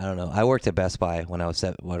 I don't know. I worked at Best Buy when I was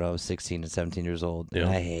 16 and 17 years old, and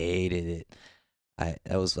I hated it.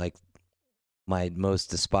 That was like my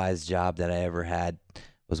most despised job that I ever had,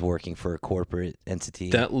 was working for a corporate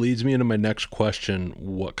entity. That leads me into my next question.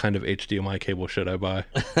 What kind of HDMI cable should I buy?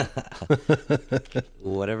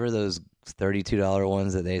 Whatever those $32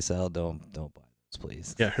 ones that they sell, don't buy those,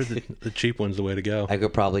 please. Yeah, I heard the cheap one's the way to go. I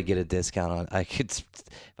could probably get a discount on. If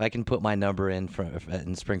I can put my number in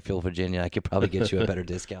Springfield, Virginia, I could probably get you a better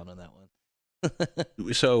discount on that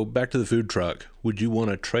one. So back to the food truck. Would you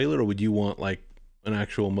want a trailer, or would you want like an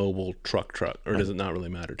actual mobile truck, or does it not really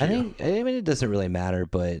matter to you? I mean, it doesn't really matter,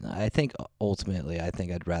 but I think ultimately,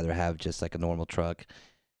 I'd rather have just like a normal truck.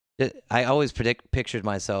 I always pictured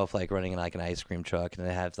myself like running like an ice cream truck, and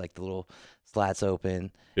it has like the little slats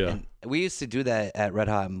open. Yeah. And we used to do that at Red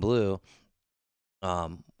Hot and Blue.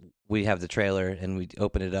 We have the trailer, and we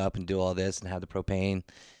open it up and do all this and have the propane.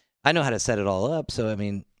 I know how to set it all up, so I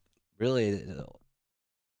mean, really,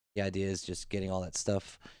 the idea is just getting all that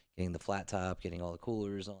stuff, getting the flat top, getting all the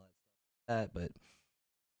coolers, all that. But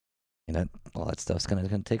all that stuff's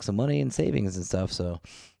gonna take some money and savings and stuff. So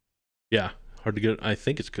yeah. Hard to get. I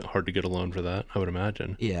think it's hard to get a loan for that, I would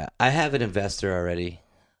imagine. Yeah, I have an investor already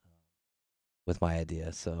with my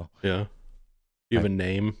idea. So yeah, do you have a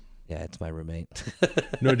name? Yeah, it's my roommate.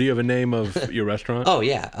 No, do you have a name of your restaurant? Oh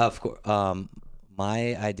yeah, of course.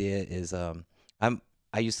 My idea is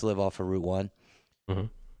I used to live off of Route 1,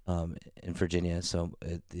 in Virginia. So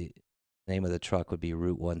the name of the truck would be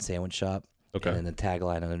Route 1 Sandwich Shop. Okay. And then the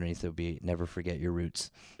tagline underneath it would be "Never forget your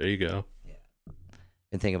roots." There you go. Yeah,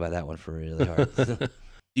 been thinking about that one for really hard.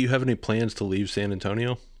 Do you have any plans to leave San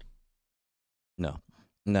Antonio? No,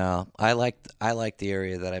 no. I like the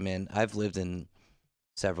area that I'm in. I've lived in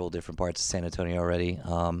several different parts of San Antonio already,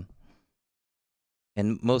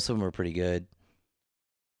 and most of them are pretty good.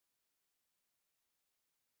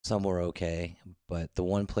 Some were okay, but the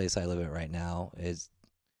one place I live at right now is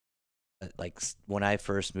when I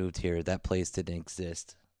first moved here, that place didn't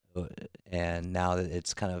exist, and now that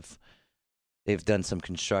it's kind of they've done some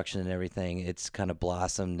construction and everything, it's kind of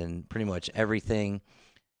blossomed, and pretty much everything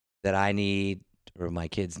that I need or my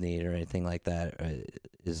kids need or anything like that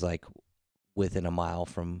is like within a mile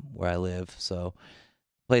from where I live. So,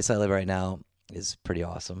 the place I live right now is pretty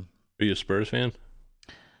awesome. Are you a Spurs fan?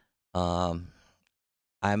 Um,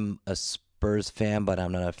 I'm a Spurs fan, but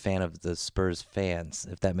I'm not a fan of the Spurs fans,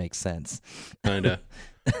 if that makes sense. Kinda.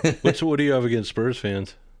 What do you have against Spurs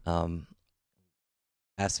fans?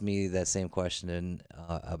 Ask me that same question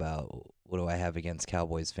about what do I have against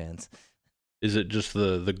Cowboys fans. Is it just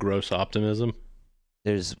the gross optimism?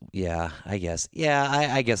 I guess. Yeah,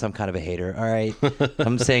 I guess I'm kind of a hater. All right.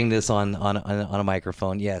 I'm saying this on a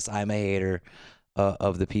microphone. Yes, I'm a hater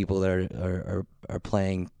of the people that are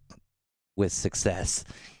playing with success.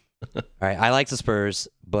 All right. I like the Spurs,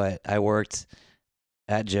 but I worked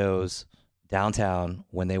at Joe's downtown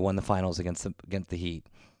when they won the finals against the Heat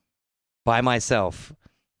by myself.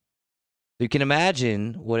 You can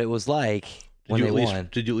imagine what it was like when they won.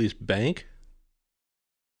 Did you at least bank?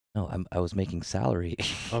 No, I was making salary.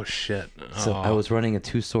 Oh shit! So I was running a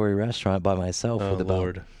 2-story restaurant by myself with about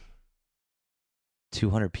Lord.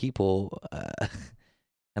 200 people.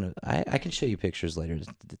 I can show you pictures later. It's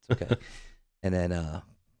okay. And then,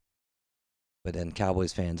 but then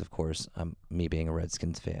Cowboys fans, of course. Me being a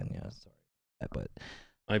Redskins fan. Yeah, sorry, but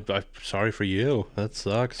I'm sorry for you. That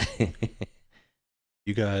sucks.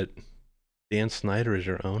 You got Dan Snyder as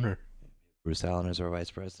your owner. Bruce Allen is our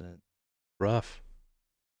vice president. Rough.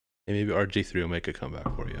 Hey, maybe RG3 will make a comeback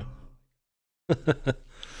for you.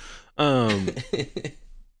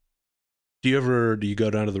 Do you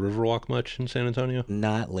go down to the Riverwalk much in San Antonio?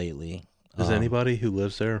 Not lately. Does anybody who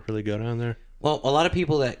lives there really go down there? Well, a lot of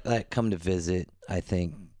people that come to visit, I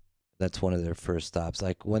think that's one of their first stops.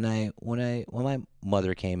 Like when my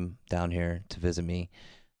mother came down here to visit me,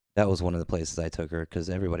 that was one of the places I took her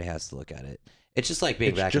because everybody has to look at it. It's just like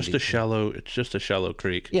being back. It's just a shallow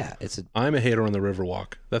creek. Yeah, I'm a hater on the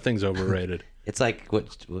Riverwalk. That thing's overrated. It's like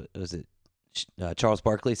what was it? Charles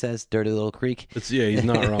Barkley says, "Dirty little creek." He's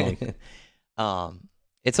not wrong.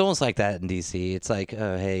 It's almost like that in DC. It's like,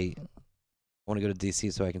 hey, I want to go to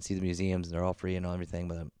DC so I can see the museums and they're all free and everything.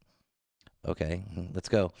 But okay, let's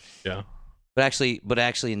go. Yeah. But actually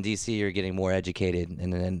in DC you're getting more educated,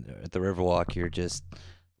 and then at the Riverwalk you're just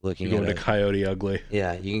looking. You go to Coyote Ugly.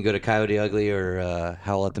 Yeah, you can go to Coyote Ugly or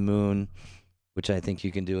Howl at the Moon, which I think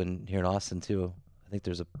you can do here in Austin too. I think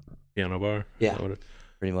there's a piano bar. Yeah,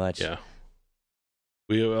 pretty much. Yeah.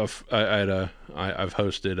 I've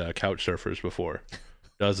hosted couch surfers before,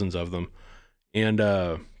 dozens of them, and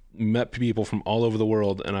met people from all over the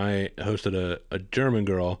world. And I hosted a German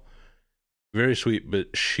girl, very sweet,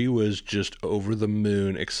 but she was just over the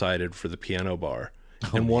moon excited for the piano bar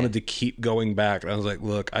and wanted to keep going back. And I was like,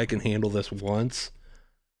 "Look, I can handle this once."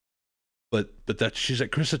 But she's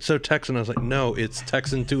like, "Chris, it's so Texan." I was like, "No, it's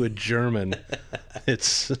Texan to a German.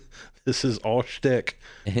 This is all shtick."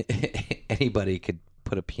 Anybody could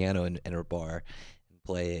put a piano in her bar and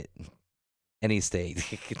play it any state.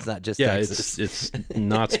 It's not just Texas. it's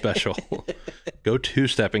not special. Go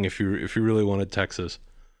two-stepping if you really wanted Texas.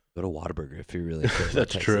 Go to Whataburger if you really care about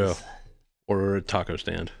That's Texas. true. Or a taco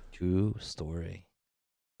stand. True story.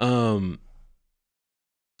 Do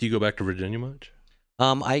you go back to Virginia much?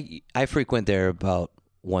 I frequent there about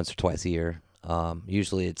once or twice a year.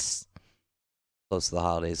 Usually it's close to the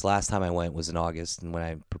holidays. Last time I went was in August, and when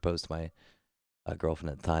I proposed to my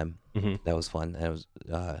girlfriend at the time, that was fun. And it was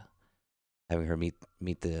having her meet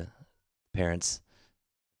the parents,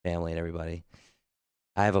 family, and everybody.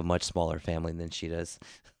 I have a much smaller family than she does.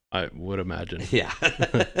 I would imagine. Yeah.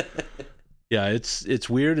 Yeah, it's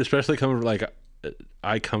weird, especially coming from, like,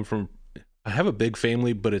 I have a big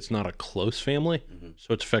family, but it's not a close family,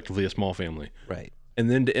 so it's effectively a small family. Right. And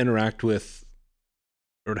then to interact with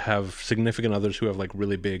or to have significant others who have like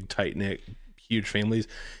really big, tight-knit, huge families,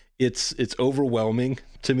 it's overwhelming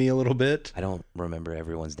to me a little bit. I don't remember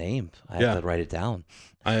everyone's name. I have to write it down.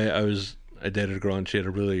 I dated a girl and she had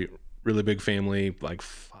a really, really big family, like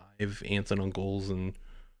 5 aunts and uncles and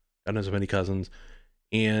God knows how many cousins.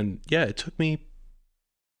 And yeah, it took me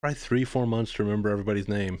probably 3-4 months to remember everybody's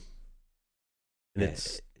name. And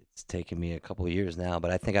it's taken me a couple of years now,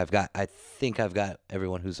 but I think I've got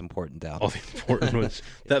everyone who's important down. all the important ones.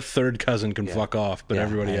 That third cousin can fuck off, but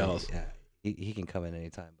everybody else. Yeah, he can come in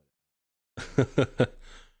anytime.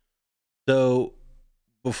 So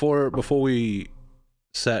before we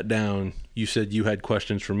sat down, you said you had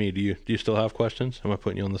questions for me. Do you still have questions? Am I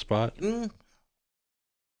putting you on the spot?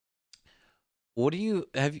 What do you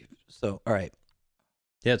have? So all right.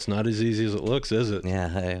 Yeah, it's not as easy as it looks, is it? Yeah,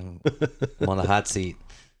 I'm on the hot seat.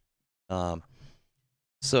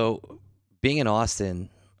 So being in Austin,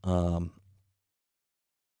 how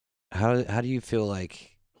do you feel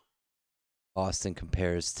like Austin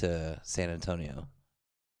compares to San Antonio?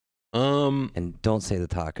 And don't say the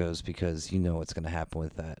tacos because you know what's going to happen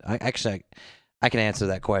with that. I can answer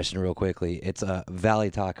that question real quickly. It's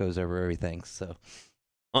Valley Tacos over everything. So,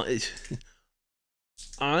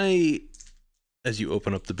 as you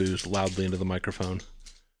open up the booze loudly into the microphone,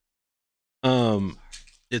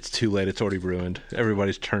 it's too late. It's already ruined.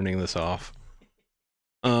 Everybody's turning this off.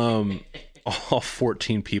 All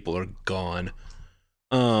 14 people are gone.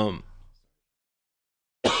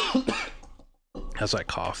 As I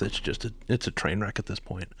cough, it's a train wreck at this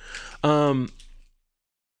point.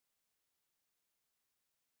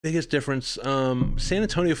 Biggest difference, San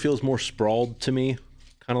Antonio feels more sprawled to me,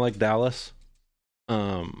 kind of like Dallas.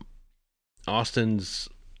 The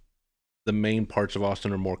main parts of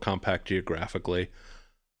Austin are more compact geographically.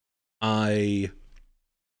 I've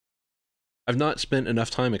not spent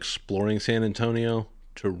enough time exploring San Antonio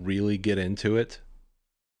to really get into it.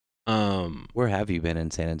 Where have you been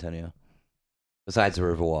in San Antonio? Besides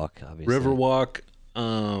Riverwalk, obviously. Riverwalk,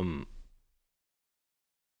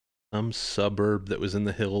 some suburb that was in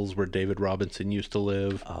the hills where David Robinson used to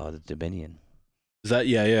live. Oh, the Dominion. Is that?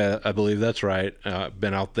 Yeah, I believe that's right.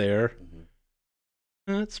 Been out there. Mm-hmm.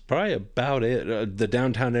 That's probably about it. The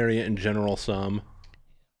downtown area in general, some.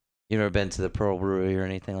 You ever been to the Pearl Brewery or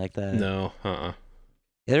anything like that? No,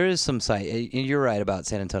 There is some site. You're right about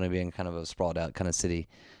San Antonio being kind of a sprawled out kind of city.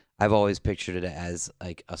 I've always pictured it as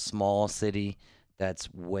like a small city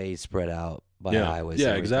that's way spread out by highways.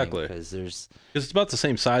 Yeah, exactly. Because it's about the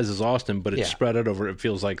same size as Austin, but it's spread out over. It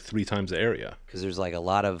feels like 3 times the area. Because there's like a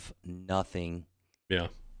lot of nothing. Yeah.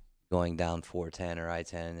 Going down 410 or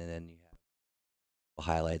I-10, and then you have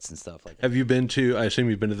highlights and stuff like that. Have you been to? I assume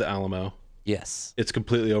you've been to the Alamo. Yes. It's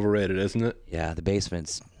completely overrated, isn't it? Yeah, the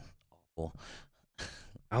basement's awful.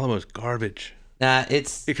 Alamo's garbage. Nah,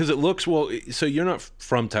 it's because it looks well. So you're not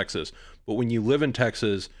from Texas, but when you live in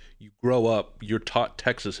Texas, you grow up. You're taught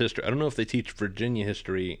Texas history. I don't know if they teach Virginia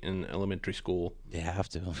history in elementary school. They have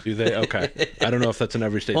to. Do they? Okay. I don't know if that's in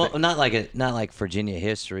every state. Well, not like Virginia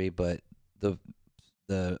history, but the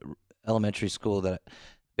elementary school that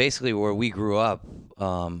basically where we grew up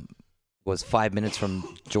was 5 minutes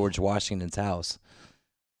from George Washington's house.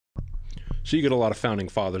 So you get a lot of founding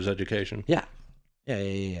fathers education. Yeah.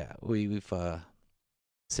 We've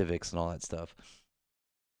civics and all that stuff.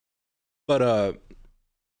 But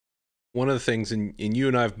one of the things, and you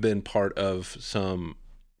and I have been part of some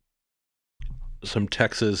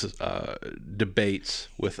Texas debates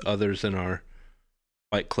with others in our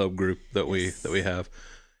Fight Club group that we have,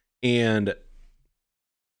 and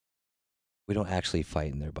we don't actually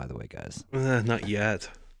fight in there, by the way, guys. Not yet.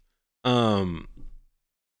 But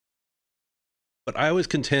I always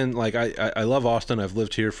contend, like, I love Austin. I've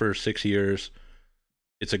lived here for 6 years.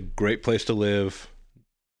 It's a great place to live.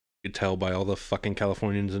 You can tell by all the fucking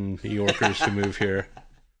Californians and New Yorkers who move here.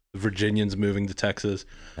 The Virginians moving to Texas.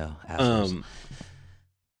 No, assholes.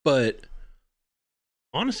 But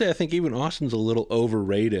honestly, I think even Austin's a little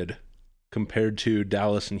overrated compared to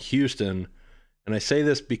Dallas and Houston. And I say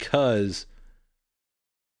this because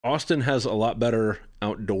Austin has a lot better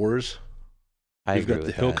outdoors. You've got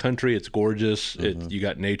the hill country. It's gorgeous. Mm-hmm. You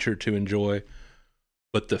got nature to enjoy.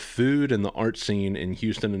 But the food and the art scene in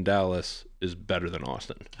Houston and Dallas is better than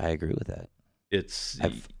Austin. I agree with that.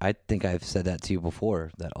 I think I've said that to you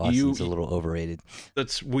before, that Austin's a little overrated.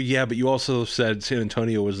 Yeah, but you also said San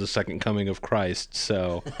Antonio was the second coming of Christ,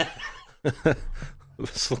 so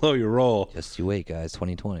slow your roll. Just you wait, guys,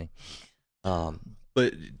 2020.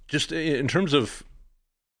 But just in terms of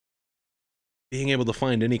being able to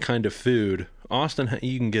find any kind of food, Austin,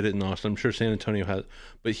 you can get it in Austin. I'm sure San Antonio has,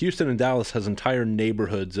 but Houston and Dallas has entire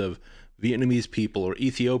neighborhoods of Vietnamese people or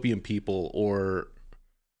Ethiopian people or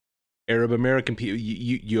Arab American people.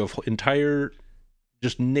 You have entire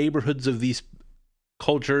just neighborhoods of these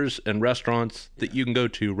cultures and restaurants that you can go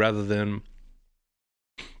to rather than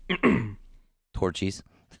Torchy's.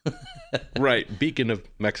 Right, beacon of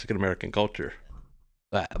Mexican American culture.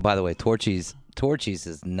 By the way, Torchy's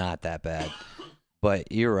is not that bad.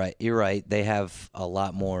 But you're right. You're right. They have a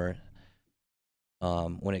lot more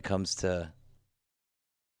when it comes to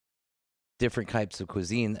different types of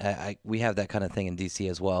cuisine. We have that kind of thing in DC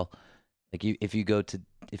as well. Like if you go to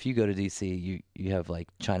DC, you have like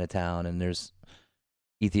Chinatown, and there's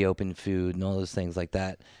Ethiopian food and all those things like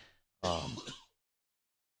that.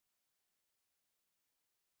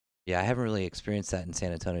 Yeah, I haven't really experienced that in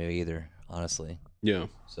San Antonio either, honestly. Yeah.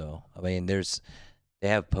 So I mean, they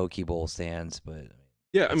have poke bowl stands, but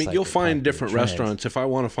Yeah, I it's mean, like you'll a find popular different trend. restaurants. If I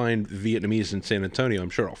want to find Vietnamese in San Antonio, I'm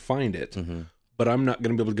sure I'll find it. Mm-hmm. But I'm not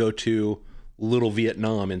going to be able to go to Little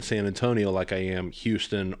Vietnam in San Antonio like I am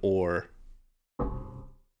Houston or...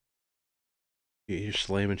 You're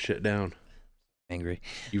slamming shit down. Angry.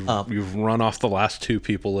 You've run off the last two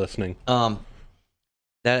people listening.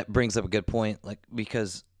 That brings up a good point, like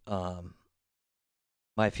because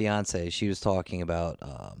my fiance, she was talking about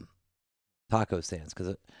taco stands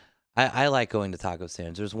because I like going to taco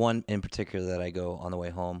stands. There's one in particular that I go on the way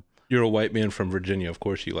home. You're a white man from Virginia. Of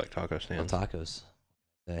course you like taco Love stands. tacos.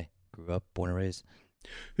 I grew up, born and raised.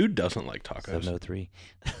 Who doesn't like tacos? 703.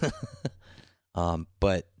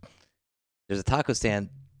 But there's a taco stand,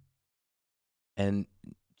 and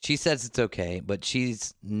she says it's okay, but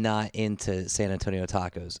she's not into San Antonio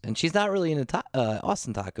tacos, and she's not really into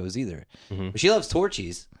Austin tacos either. Mm-hmm. But she loves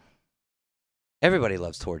Torchy's. Everybody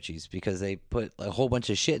loves Torchy's because they put a whole bunch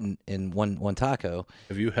of shit in one taco.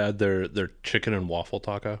 Have you had their chicken and waffle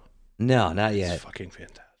taco? No, not yet. It's fucking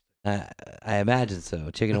fantastic. I imagine so.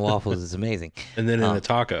 Chicken and waffles is amazing. And then in a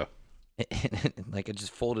taco. Like it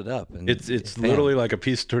just folded up. And It's literally like a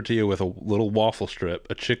piece of tortilla with a little waffle strip,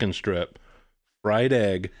 a chicken strip, fried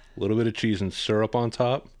egg, a little bit of cheese and syrup on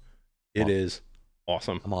top. It is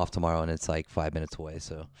awesome. I'm off tomorrow, and it's like 5 minutes away.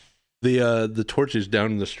 So the Torchy's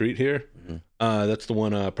down in the street here. Mm-hmm. That's the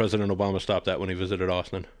one President Obama stopped at when he visited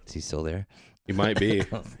Austin. Is he still there? He might be.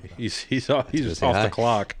 He's off the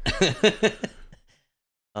clock.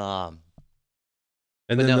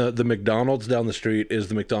 And then the McDonald's down the street is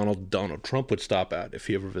the McDonald's Donald Trump would stop at if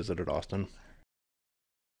he ever visited Austin.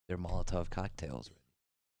 They're Molotov cocktails.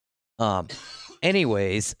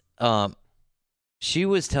 Anyways, she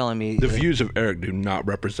was telling me the views of Eric do not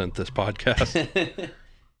represent this podcast.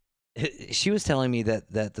 She was telling me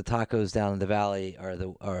that the tacos down in the valley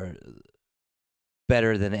are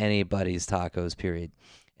better than anybody's tacos, period.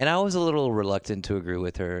 And I was a little reluctant to agree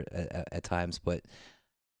with her at times, but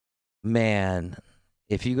man,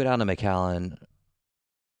 if you go down to McAllen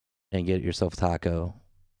and get yourself a taco,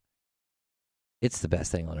 it's the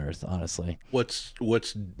best thing on earth, honestly. What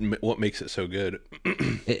makes it so good?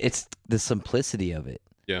 It's the simplicity of it.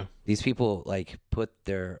 Yeah. These people like put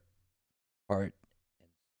their heart and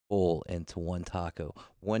soul into one taco,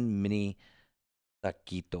 one mini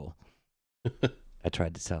taquito. I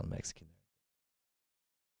tried to sound Mexican.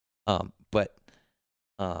 But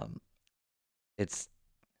it's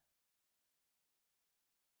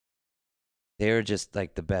they're just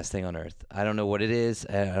like the best thing on earth. I don't know what it is.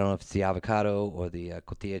 I don't know if it's the avocado or the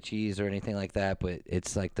cotija cheese or anything like that, but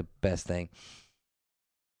it's like the best thing.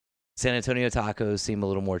 San Antonio tacos seem a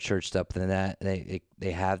little more churched up than that.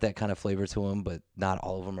 They have that kind of flavor to them, but not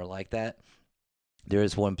all of them are like that. There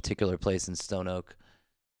is one particular place in Stone Oak,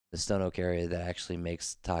 the Stone Oak area, that actually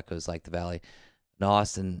makes tacos like the Valley. In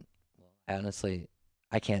Austin, honestly,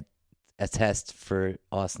 I can't attest for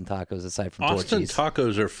Austin tacos aside from Austin Torchy's.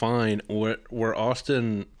 Tacos are fine. Where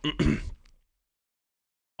Austin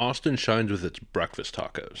shines with its breakfast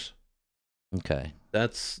tacos. Okay.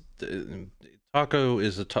 That's taco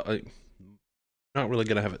is not really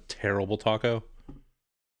gonna have a terrible taco.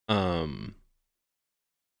 But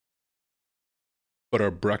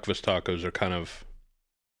our breakfast tacos are kind of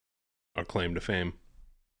our claim to fame.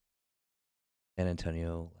 San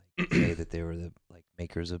Antonio say that they were the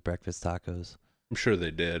makers of breakfast tacos. I'm sure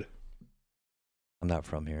they did. I'm not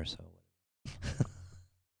from here, so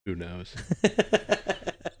Who knows?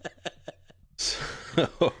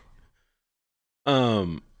 So,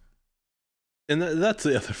 and that's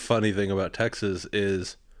the other funny thing about Texas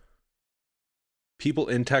is people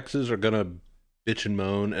in Texas are gonna bitch and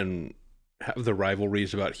moan and have the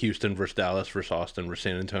rivalries about Houston versus Dallas versus Austin versus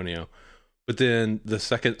San Antonio, but then the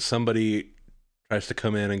second somebody tries to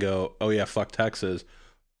come in and go, "Oh yeah, fuck Texas,"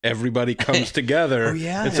 everybody comes together Oh,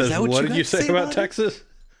 yeah? and Is says, that what "What you did got you to say say about about it?" Texas?"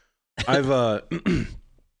 I've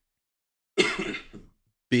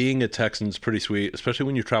being a Texan's pretty sweet, especially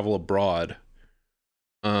when you travel abroad.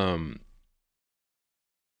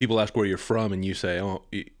 People ask where you're from, and you say, "Oh,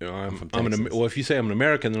 I'm from I'm Texas." well, if you say I'm an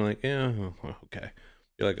American, they're like, "Yeah, well, okay."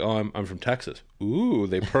 You're like, "Oh, I'm from Texas." Ooh,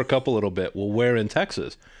 they perk up a little bit. Well, where in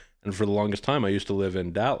Texas? And for the longest time, I used to live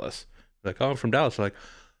in Dallas. Like, oh, I'm from Dallas. They're like,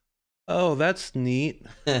 oh, that's neat.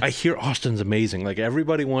 I hear Austin's amazing. Like,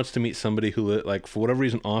 everybody wants to meet somebody who, like, for whatever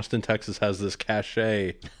reason, Austin, Texas has this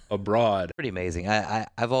cachet abroad. Pretty amazing.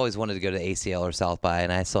 I've always wanted to go to ACL or South by,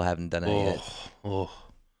 and I still haven't done it yet. Oh,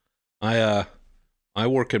 I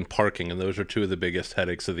work in parking, and those are two of the biggest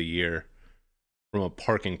headaches of the year from a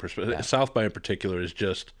parking perspective. Yeah. South by in particular is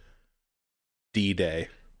just D-Day.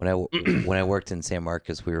 When I worked in San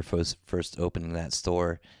Marcos, we were first opening that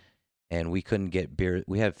store, and we couldn't get beer.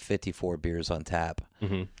 We had 54 beers on tap,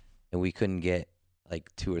 Mm-hmm. and we couldn't get like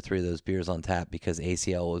 2 or 3 of those beers on tap because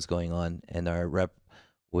ACL was going on, and our rep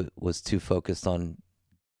was too focused on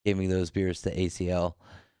giving those beers to ACL.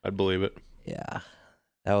 I'd believe it. Yeah,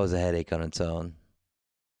 that was a headache on its own.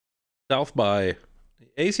 South by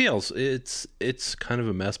ACL's it's kind of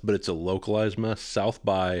a mess, but it's a localized mess. South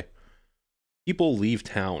by, people leave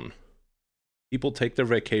town. People take their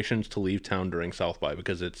vacations to leave town during South by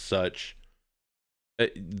because it's such.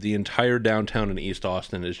 The entire downtown in East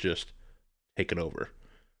Austin is just taken over.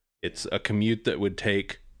 It's a commute that would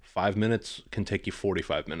take 5 minutes can take you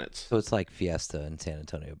 45 minutes. So it's like Fiesta in San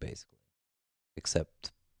Antonio, basically,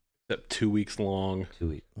 except 2 weeks long. 2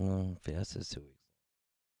 weeks. Fiesta's 2 weeks.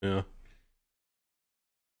 Yeah.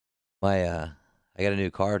 I got a new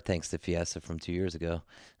car thanks to Fiesta from 2 years ago.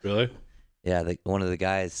 Really? Yeah, one of the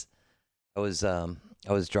guys, I was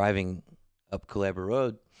driving up Culebra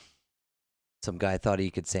Road. Some guy thought he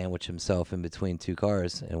could sandwich himself in between 2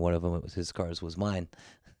 cars, and one of them his cars was mine.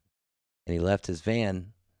 And he left his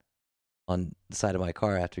van on the side of my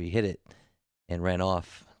car after he hit it and ran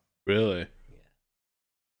off. Really? Yeah,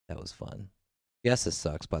 that was fun. Fiesta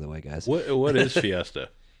sucks, by the way, guys. What is Fiesta?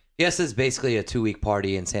 Fiesta is basically a 2-week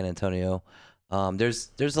party in San Antonio.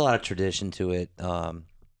 There's a lot of tradition to it.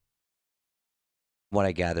 What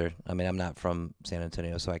I gather, I mean, I'm not from San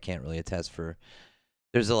Antonio, so I can't really attest for.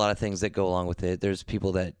 There's a lot of things that go along with it. There's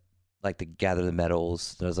people that like to gather the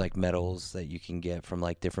medals. There's like medals that you can get from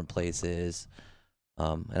like different places,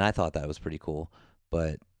 and I thought that was pretty cool.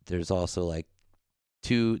 But there's also like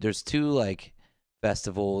two like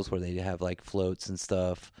festivals where they have like floats and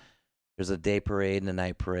stuff. There's a day parade and a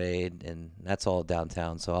night parade, and that's all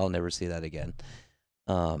downtown. So I'll never see that again.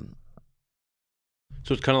 So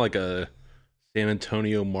it's kind of like a San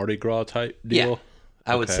Antonio Mardi Gras type deal? Yeah,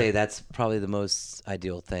 I would Okay. say that's probably the most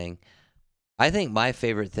ideal thing. I think my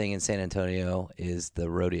favorite thing in San Antonio is the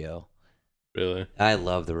rodeo. Really? I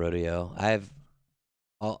love the rodeo.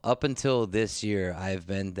 Up until this year, I've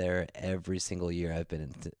been there every single year I've been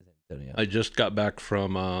in San Antonio. I just got back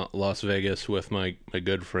from Las Vegas with my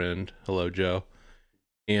good friend. Hello, Joe.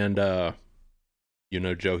 And you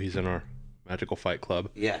know Joe, he's in our Magical Fight Club.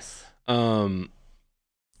 Yes.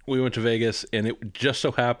 We went to Vegas, and it just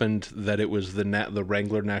so happened that it was the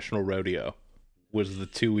Wrangler National Rodeo was the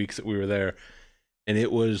 2 weeks that we were there, and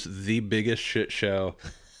it was the biggest shit show.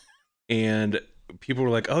 And people were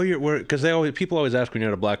like, "Oh, because people always ask when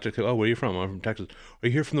you're at a blackjack, oh, where are you from? I'm from Texas. Are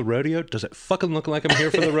you here from the rodeo? Does it fucking look like I'm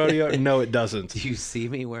here for the rodeo? No, it doesn't. Do you see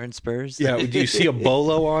me wearing Spurs? Yeah, do you see a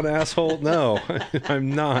bolo on, asshole? No,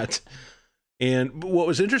 I'm not." And what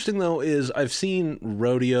was interesting though is I've seen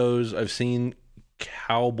rodeos, I've seen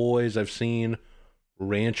cowboys, I've seen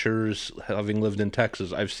ranchers. Having lived in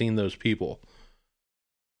Texas, I've seen those people,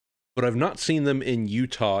 but I've not seen them in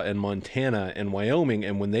Utah and Montana and Wyoming.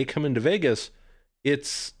 And when they come into Vegas,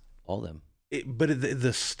 it's All of them. but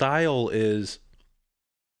the style is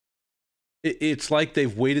it's like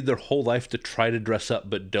they've waited their whole life to try to dress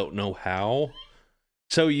up but don't know how.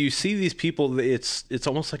 So you see these people, it's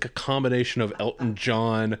almost like a combination of Elton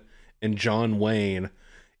John and John Wayne.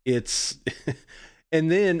 It's and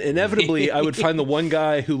then inevitably I would find the one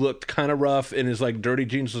guy who looked kind of rough in his like dirty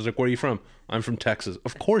jeans. I was like, "Where are you from?" "I'm from Texas."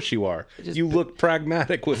 "Of course you are. You look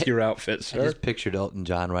pragmatic with your outfit, I sir." just pictured Elton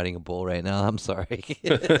John riding a bull right now. I'm sorry.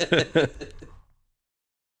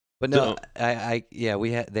 But no,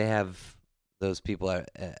 they have those people at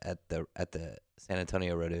the San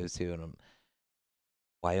Antonio rodeos too, and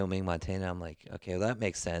Wyoming, Montana. I'm like, okay, well, that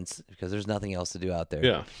makes sense because there's nothing else to do out there.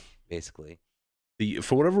 Yeah. Basically.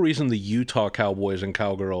 For whatever reason, the Utah Cowboys and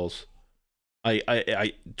Cowgirls,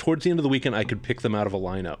 I towards the end of the weekend, I could pick them out of a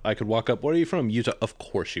lineup. I could walk up, "Where are you from?" "Utah." "Of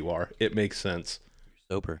course you are. It makes sense."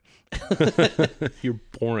 Sober. You're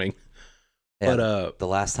boring. Yeah, But the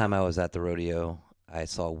last time I was at the rodeo, I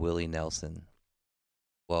saw Willie Nelson.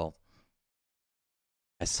 Well,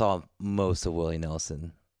 I saw most of Willie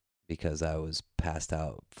Nelson because I was passed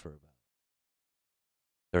out for about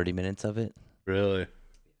 30 minutes of it. really,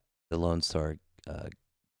 The Lone Star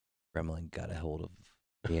gremlin got a hold of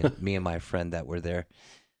me and my friend that were there.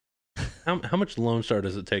 how much Lone Star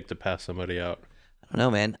does it take to pass somebody out? I don't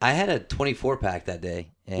know, man. I had a 24 pack that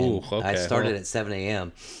day, and Ooh, I okay. started Well, at 7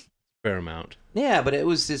 a.m. fair amount. Yeah, but it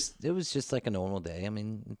was just like a normal day. I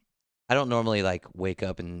mean, I don't normally like wake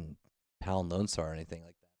up and pound Lone Star or anything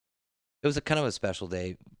like that. It was a kind of a special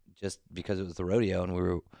day just because it was the rodeo and we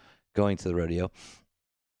were going to the rodeo.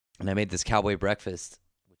 And I made this cowboy breakfast,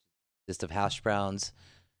 which consists of hash browns,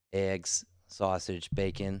 eggs, sausage,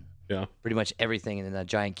 bacon, Yeah. pretty much everything in a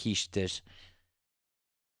giant quiche dish.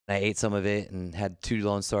 And I ate some of it and had 2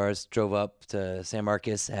 Lone Stars. Drove up to San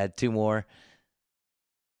Marcos, had 2 more.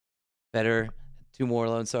 Better, 2 more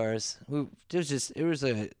Lone Stars. It was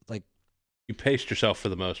a like You paced yourself for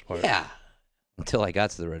the most part. yeah. Until I got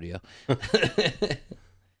to the rodeo.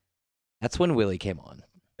 That's when Willie came on.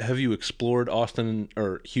 Have you explored Austin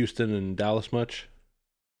or Houston and Dallas much?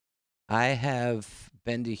 I have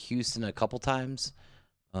been to Houston a couple times.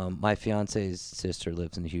 My fiance's sister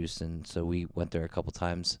lives in Houston, so we went there a couple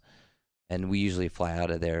times, and we usually fly out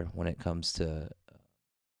of there when it comes to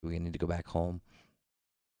we need to go back home,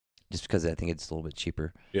 just because I think it's a little bit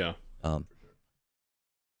cheaper. Yeah. Um,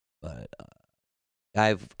 but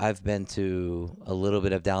I've been to a little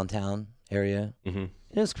bit of downtown area. Mm-hmm.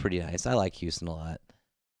 It was pretty nice. I like Houston a lot,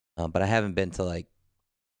 but I haven't been to like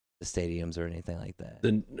the stadiums or anything like that.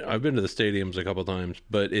 Then I've been to the stadiums a couple times,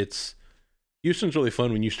 but Houston's really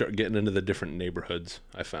fun when you start getting into the different neighborhoods.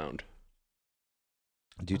 I found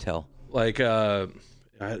Do tell. like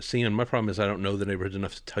seeing my problem is I don't know the neighborhoods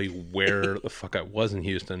enough to tell you where the fuck I was in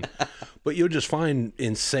Houston, but you'll just find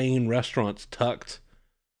insane restaurants tucked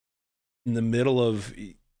in the middle of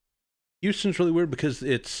Houston's really weird because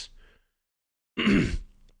it's the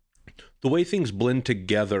way things blend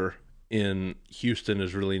together in Houston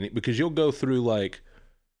is really neat because you'll go through like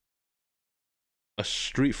a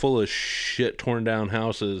street full of shit torn down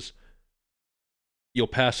houses. You'll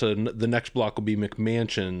pass the next block will be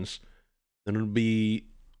McMansions, then it'll be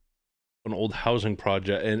an old housing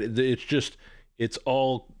project, and it's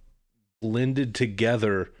all blended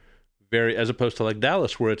together very as opposed to like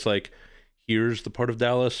Dallas where it's like here's the part of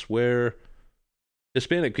Dallas where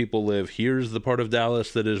Hispanic people live, here's the part of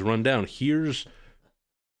Dallas that is run down, here's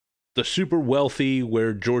the super wealthy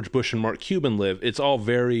where George Bush and Mark Cuban live. It's all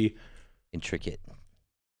very Intricate.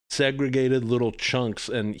 segregated little chunks,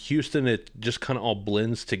 and Houston it just kind of all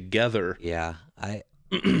blends together. Yeah,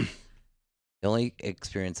 the only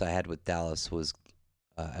experience I had with Dallas was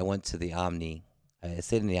I went to the Omni. I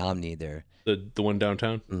stayed in the Omni there. The one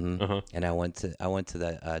downtown. Mm-hmm. And I went to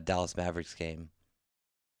the Dallas Mavericks game.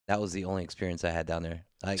 That was the only experience I had down there.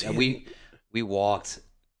 Like we walked.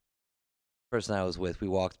 Person I was with, we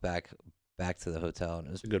walked back to the hotel, and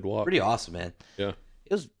it was a good walk. pretty awesome, man. Yeah,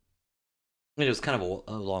 it was. I mean, it was kind of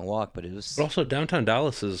a long walk, but it was. But also, downtown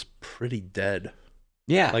Dallas is pretty dead.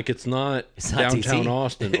 Yeah, like it's not downtown DC.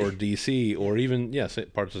 Austin or DC or even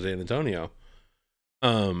parts of San Antonio.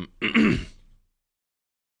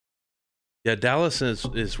 Yeah, Dallas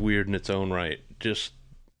is weird in its own right. Just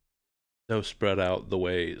so spread out the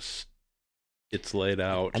ways it's laid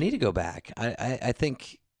out. I need to go back. I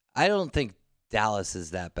think I don't think Dallas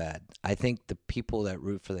is that bad. I think the people that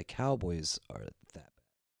root for the Cowboys are that bad.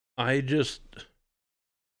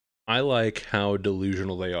 I like how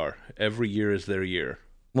delusional they are. Every year is their year.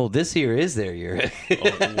 Well, this year is their year.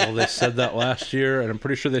 Well, they said that last year, and I'm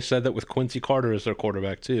pretty sure they said that with Quincy Carter as their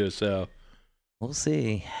quarterback too. So we'll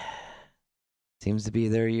see. Seems to be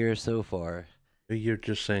their year so far. You're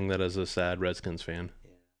just saying that as a sad Redskins fan.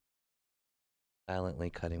 Yeah. Silently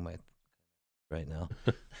cutting my right now.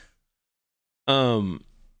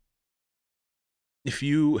 If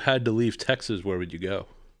you had to leave Texas, where would you go?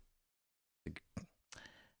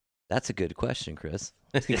 That's a good question, Chris.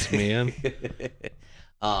 Thanks, man.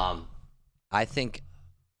 I think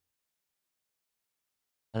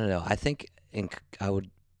I don't know. I think I would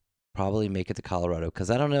probably make it to Colorado because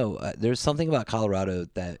I don't know. There's something about Colorado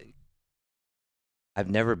that I've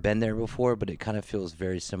never been there before, but it kind of feels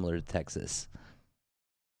very similar to Texas.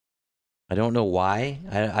 I don't know why.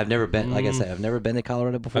 I've never been. Like I said, I've never been to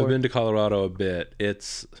Colorado before. I've been to Colorado a bit.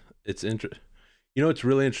 It's interesting. You know what's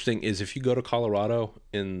really interesting is if you go to Colorado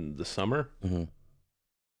in the summer,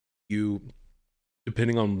 you,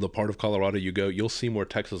 depending on the part of Colorado you go, you'll see more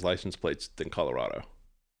Texas license plates than Colorado.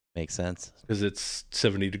 Makes sense. Because it's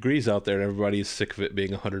 70 degrees out there and everybody's sick of it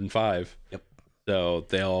being 105. Yep. So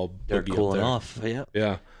they're cooling off. Yep.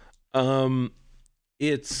 Yeah.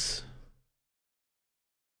 It's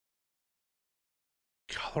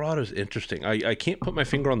Colorado's interesting. I can't put my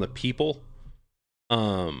finger on the people.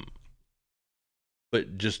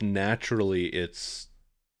 But just naturally it's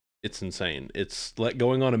insane. It's like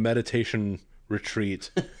going on a meditation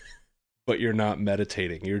retreat but you're not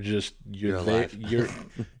meditating. You're alive.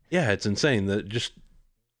 yeah, it's insane that just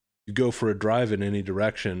you go for a drive in any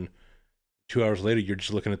direction. 2 hours later, you're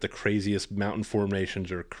just looking at the craziest mountain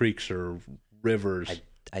formations or creeks or rivers.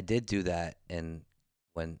 I did do that, and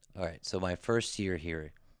all right, so my first year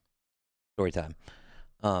here, story time.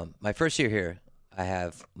 My first year here, I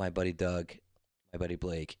have my buddy Doug, my buddy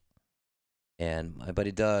Blake, and my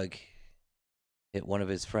buddy Doug. One of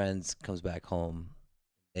his friends comes back home.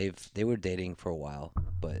 They were dating for a while,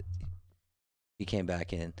 but he came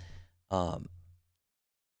back in. And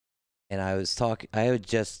I had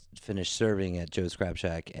just finished serving at Joe's Crab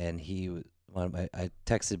Shack, and I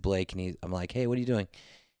texted Blake, and I'm like, "Hey, what are you doing?"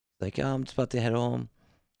 He's like, "Oh, I'm just about to head home.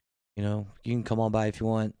 You can come on by if you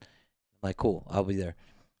want." I'm like, "Cool, I'll be there."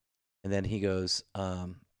 And then he goes,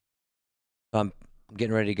 "I'm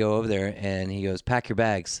getting ready to go over there," and he goes, "Pack your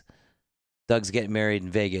bags. Doug's getting married in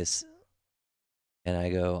Vegas." And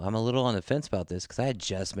I go, "I'm a little on the fence about this because I had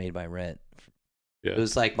just made my rent. Yeah. It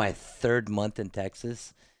was like my third month in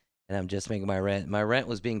Texas, and I'm just making my rent. My rent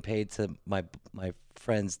was being paid to my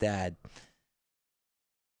friend's dad.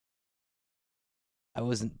 I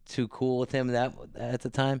wasn't too cool with him at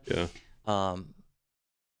the time. Yeah.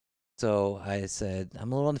 So I said,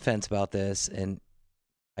 I'm a little on the fence about this, and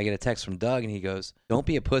I get a text from Doug, and he goes, "Don't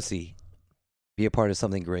be a pussy. Be a part of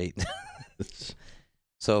something great."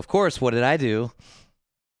 So, of course, what did I do?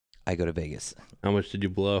 I go to Vegas. How much did you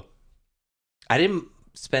blow? I didn't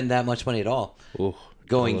spend that much money at all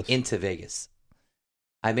going jealous. into Vegas.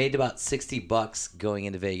 I made about $60 going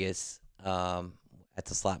into Vegas at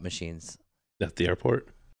the slot machines. At the airport?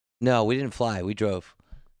 No, we didn't fly. We drove.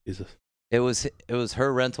 Jesus. It was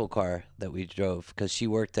her rental car that we drove because she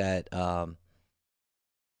worked at UCLA.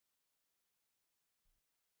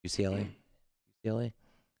 UCLA?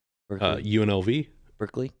 Berkeley? UNLV?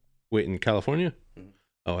 Berkeley? Wait, in California? Mhm.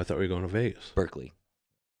 Oh, I thought we were going to Vegas. Berkeley.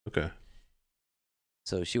 Okay.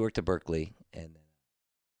 So she worked at Berkeley, and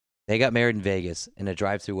they got married in Vegas in a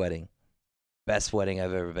drive-through wedding. Best wedding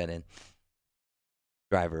I've ever been in.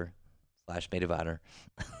 Driver / maid of honor.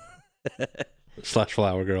 /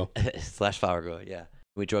 flower girl. / flower girl, yeah.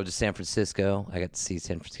 We drove to San Francisco. I got to see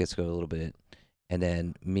San Francisco a little bit. And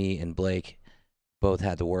then me and Blake both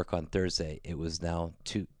had to work on Thursday. It was now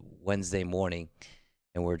Wednesday morning,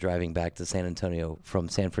 and we're driving back to San Antonio from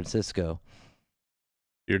San Francisco.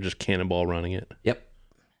 You're just cannonball running it. Yep.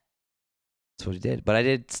 That's what we did. But I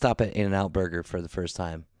did stop at In-N-Out Burger for the first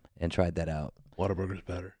time and tried that out. Whataburger's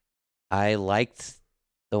better. I liked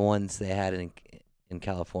the ones they had in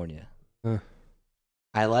California. They're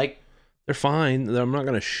fine. I'm not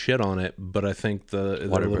going to shit on it, but I think they're a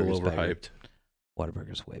little overhyped.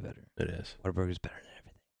 Whataburger's way better. It is. Whataburger's better than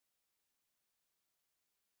everything.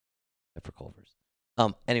 Except for Culver's.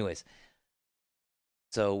 Anyways,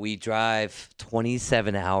 so we drive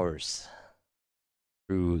 27 hours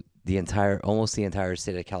through almost the entire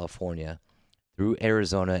state of California, through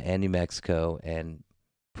Arizona and New Mexico, and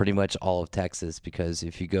pretty much all of Texas. Because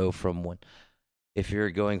if you're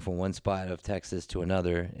going from one spot of Texas to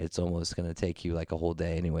another, it's almost going to take you like a whole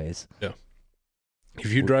day, anyways. Yeah.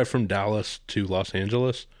 If you drive from Dallas to Los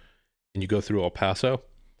Angeles and you go through El Paso,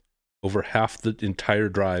 over half the entire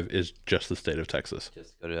drive is just the state of Texas.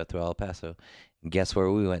 Just go through El Paso. And guess where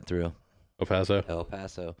we went through? El Paso? El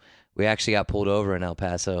Paso. We actually got pulled over in El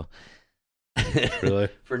Paso. Really?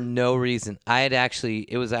 For no reason.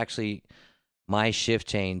 It was actually my shift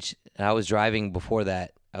change. And I was driving before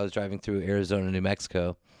that. I was driving through Arizona, New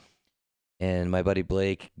Mexico. And my buddy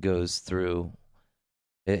Blake goes through.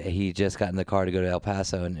 He just got in the car to go to El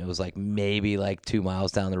Paso, and it was like maybe like 2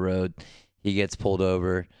 miles down the road. He gets pulled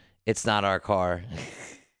over. It's not our car.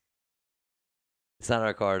 It's not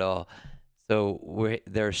our car at all. So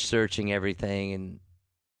they're searching everything, and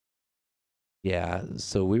yeah.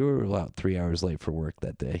 So we were about 3 hours late for work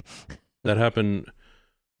that day. That happened.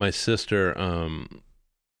 My sister,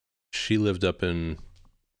 she lived up in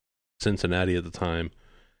Cincinnati at the time,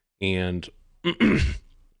 and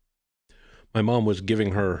my mom was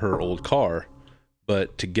giving her old car,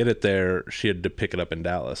 but to get it there, she had to pick it up in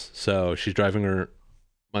Dallas. So she's driving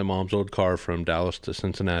my mom's old car from Dallas to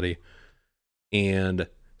Cincinnati, and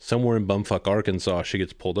somewhere in bumfuck Arkansas, she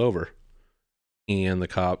gets pulled over, and the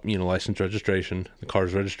cop, license registration, the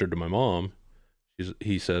car's registered to my mom.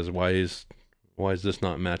 He says, why is this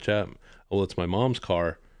not match up? Well, it's my mom's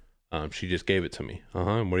car. She just gave it to me.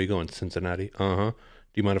 And where are you going? Cincinnati. Do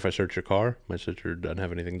you mind if I search your car? My sister doesn't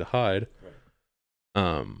have anything to hide. Right.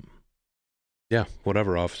 Yeah,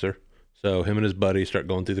 whatever, officer. So him and his buddy start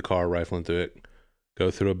going through the car, rifling through it, go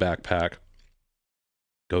through a backpack,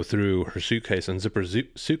 go through her suitcase, unzip her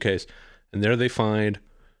suitcase, and there they find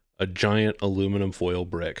a giant aluminum foil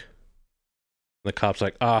brick. The cop's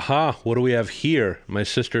like, aha, what do we have here? My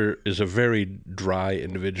sister is a very dry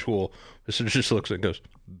individual. My sister just looks and goes,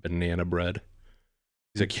 banana bread.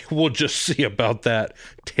 He's like, we'll just see about that.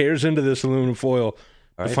 Tears into this aluminum foil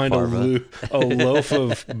All to right, find Farva. a loaf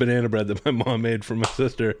of banana bread that my mom made for my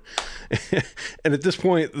sister. And at this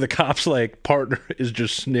point, the cop's like partner is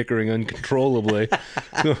just snickering uncontrollably.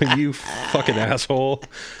 Going, you fucking asshole.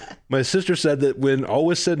 My sister said that when all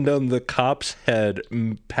was said and done, the cops had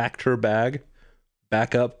packed her bag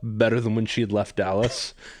back up better than when she had left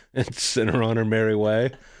Dallas and sent her on her merry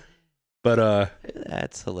way. But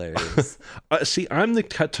That's hilarious. see, I'm the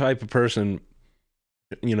type of person,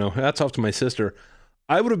 you know, hats off to my sister.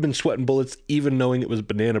 I would have been sweating bullets even knowing it was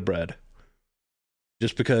banana bread.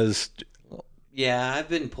 Just because. Yeah, I've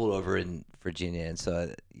been pulled over in Virginia, and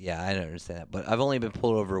so yeah, I don't understand that. But I've only been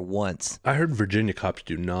pulled over once. I heard Virginia cops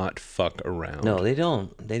do not fuck around. No, they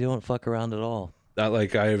don't. They don't fuck around at all.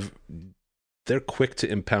 They're quick to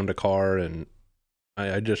impound a car, and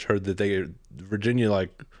I just heard that Virginia,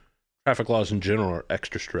 like, traffic laws in general are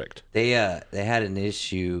extra strict. They had an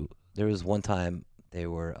issue. There was one time they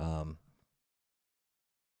were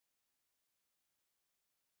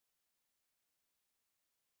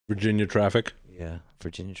Virginia traffic. yeah,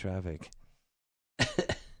 Virginia traffic.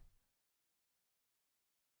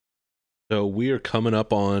 So we are coming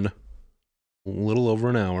up on a little over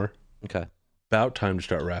an hour. Okay. About time to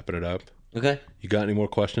start wrapping it up. Okay. You got any more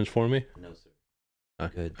questions for me? No, sir.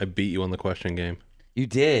 Good. I beat you on the question game. You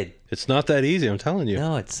did. It's not that easy, I'm telling you.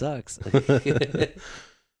 No, it sucks.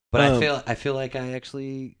 But I feel like I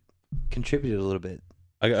actually contributed a little bit.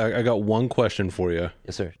 I got one question for you.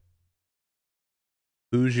 Yes, sir.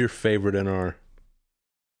 Who's your favorite in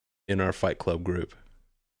our Fight Club group?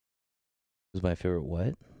 Who's my favorite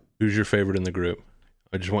what? Who's your favorite in the group?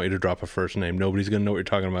 I just want you to drop a first name. Nobody's going to know what you're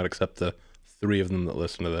talking about except the 3 of them that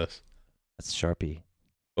listen to this. That's Sharpie.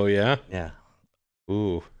 Oh, yeah? Yeah.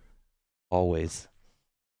 Ooh. Always.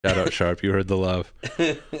 Shout out, Sharp. You heard the love.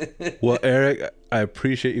 Well, Eric, I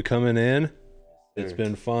appreciate you coming in. It's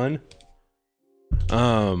been fun.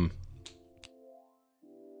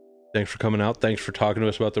 Thanks for coming out. Thanks for talking to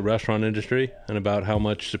us about the restaurant industry and about how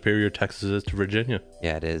much superior Texas is to Virginia.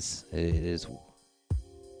 Yeah, it is. It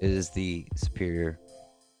is the superior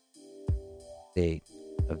state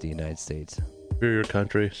of the United States. Superior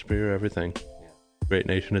country, superior everything. Great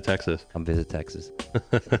nation of Texas. Come visit Texas.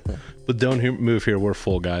 But don't move here. We're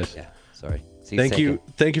full, guys. Yeah, sorry. Thank you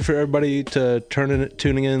for everybody to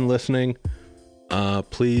tuning in, listening.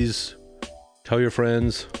 Please tell your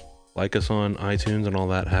friends, like us on iTunes and all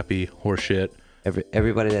that happy horse shit.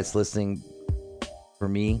 Everybody that's listening, for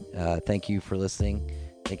me, thank you for listening.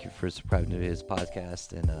 Thank you for subscribing to his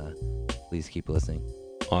podcast, and please keep listening.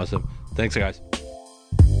 Awesome. Thanks, guys.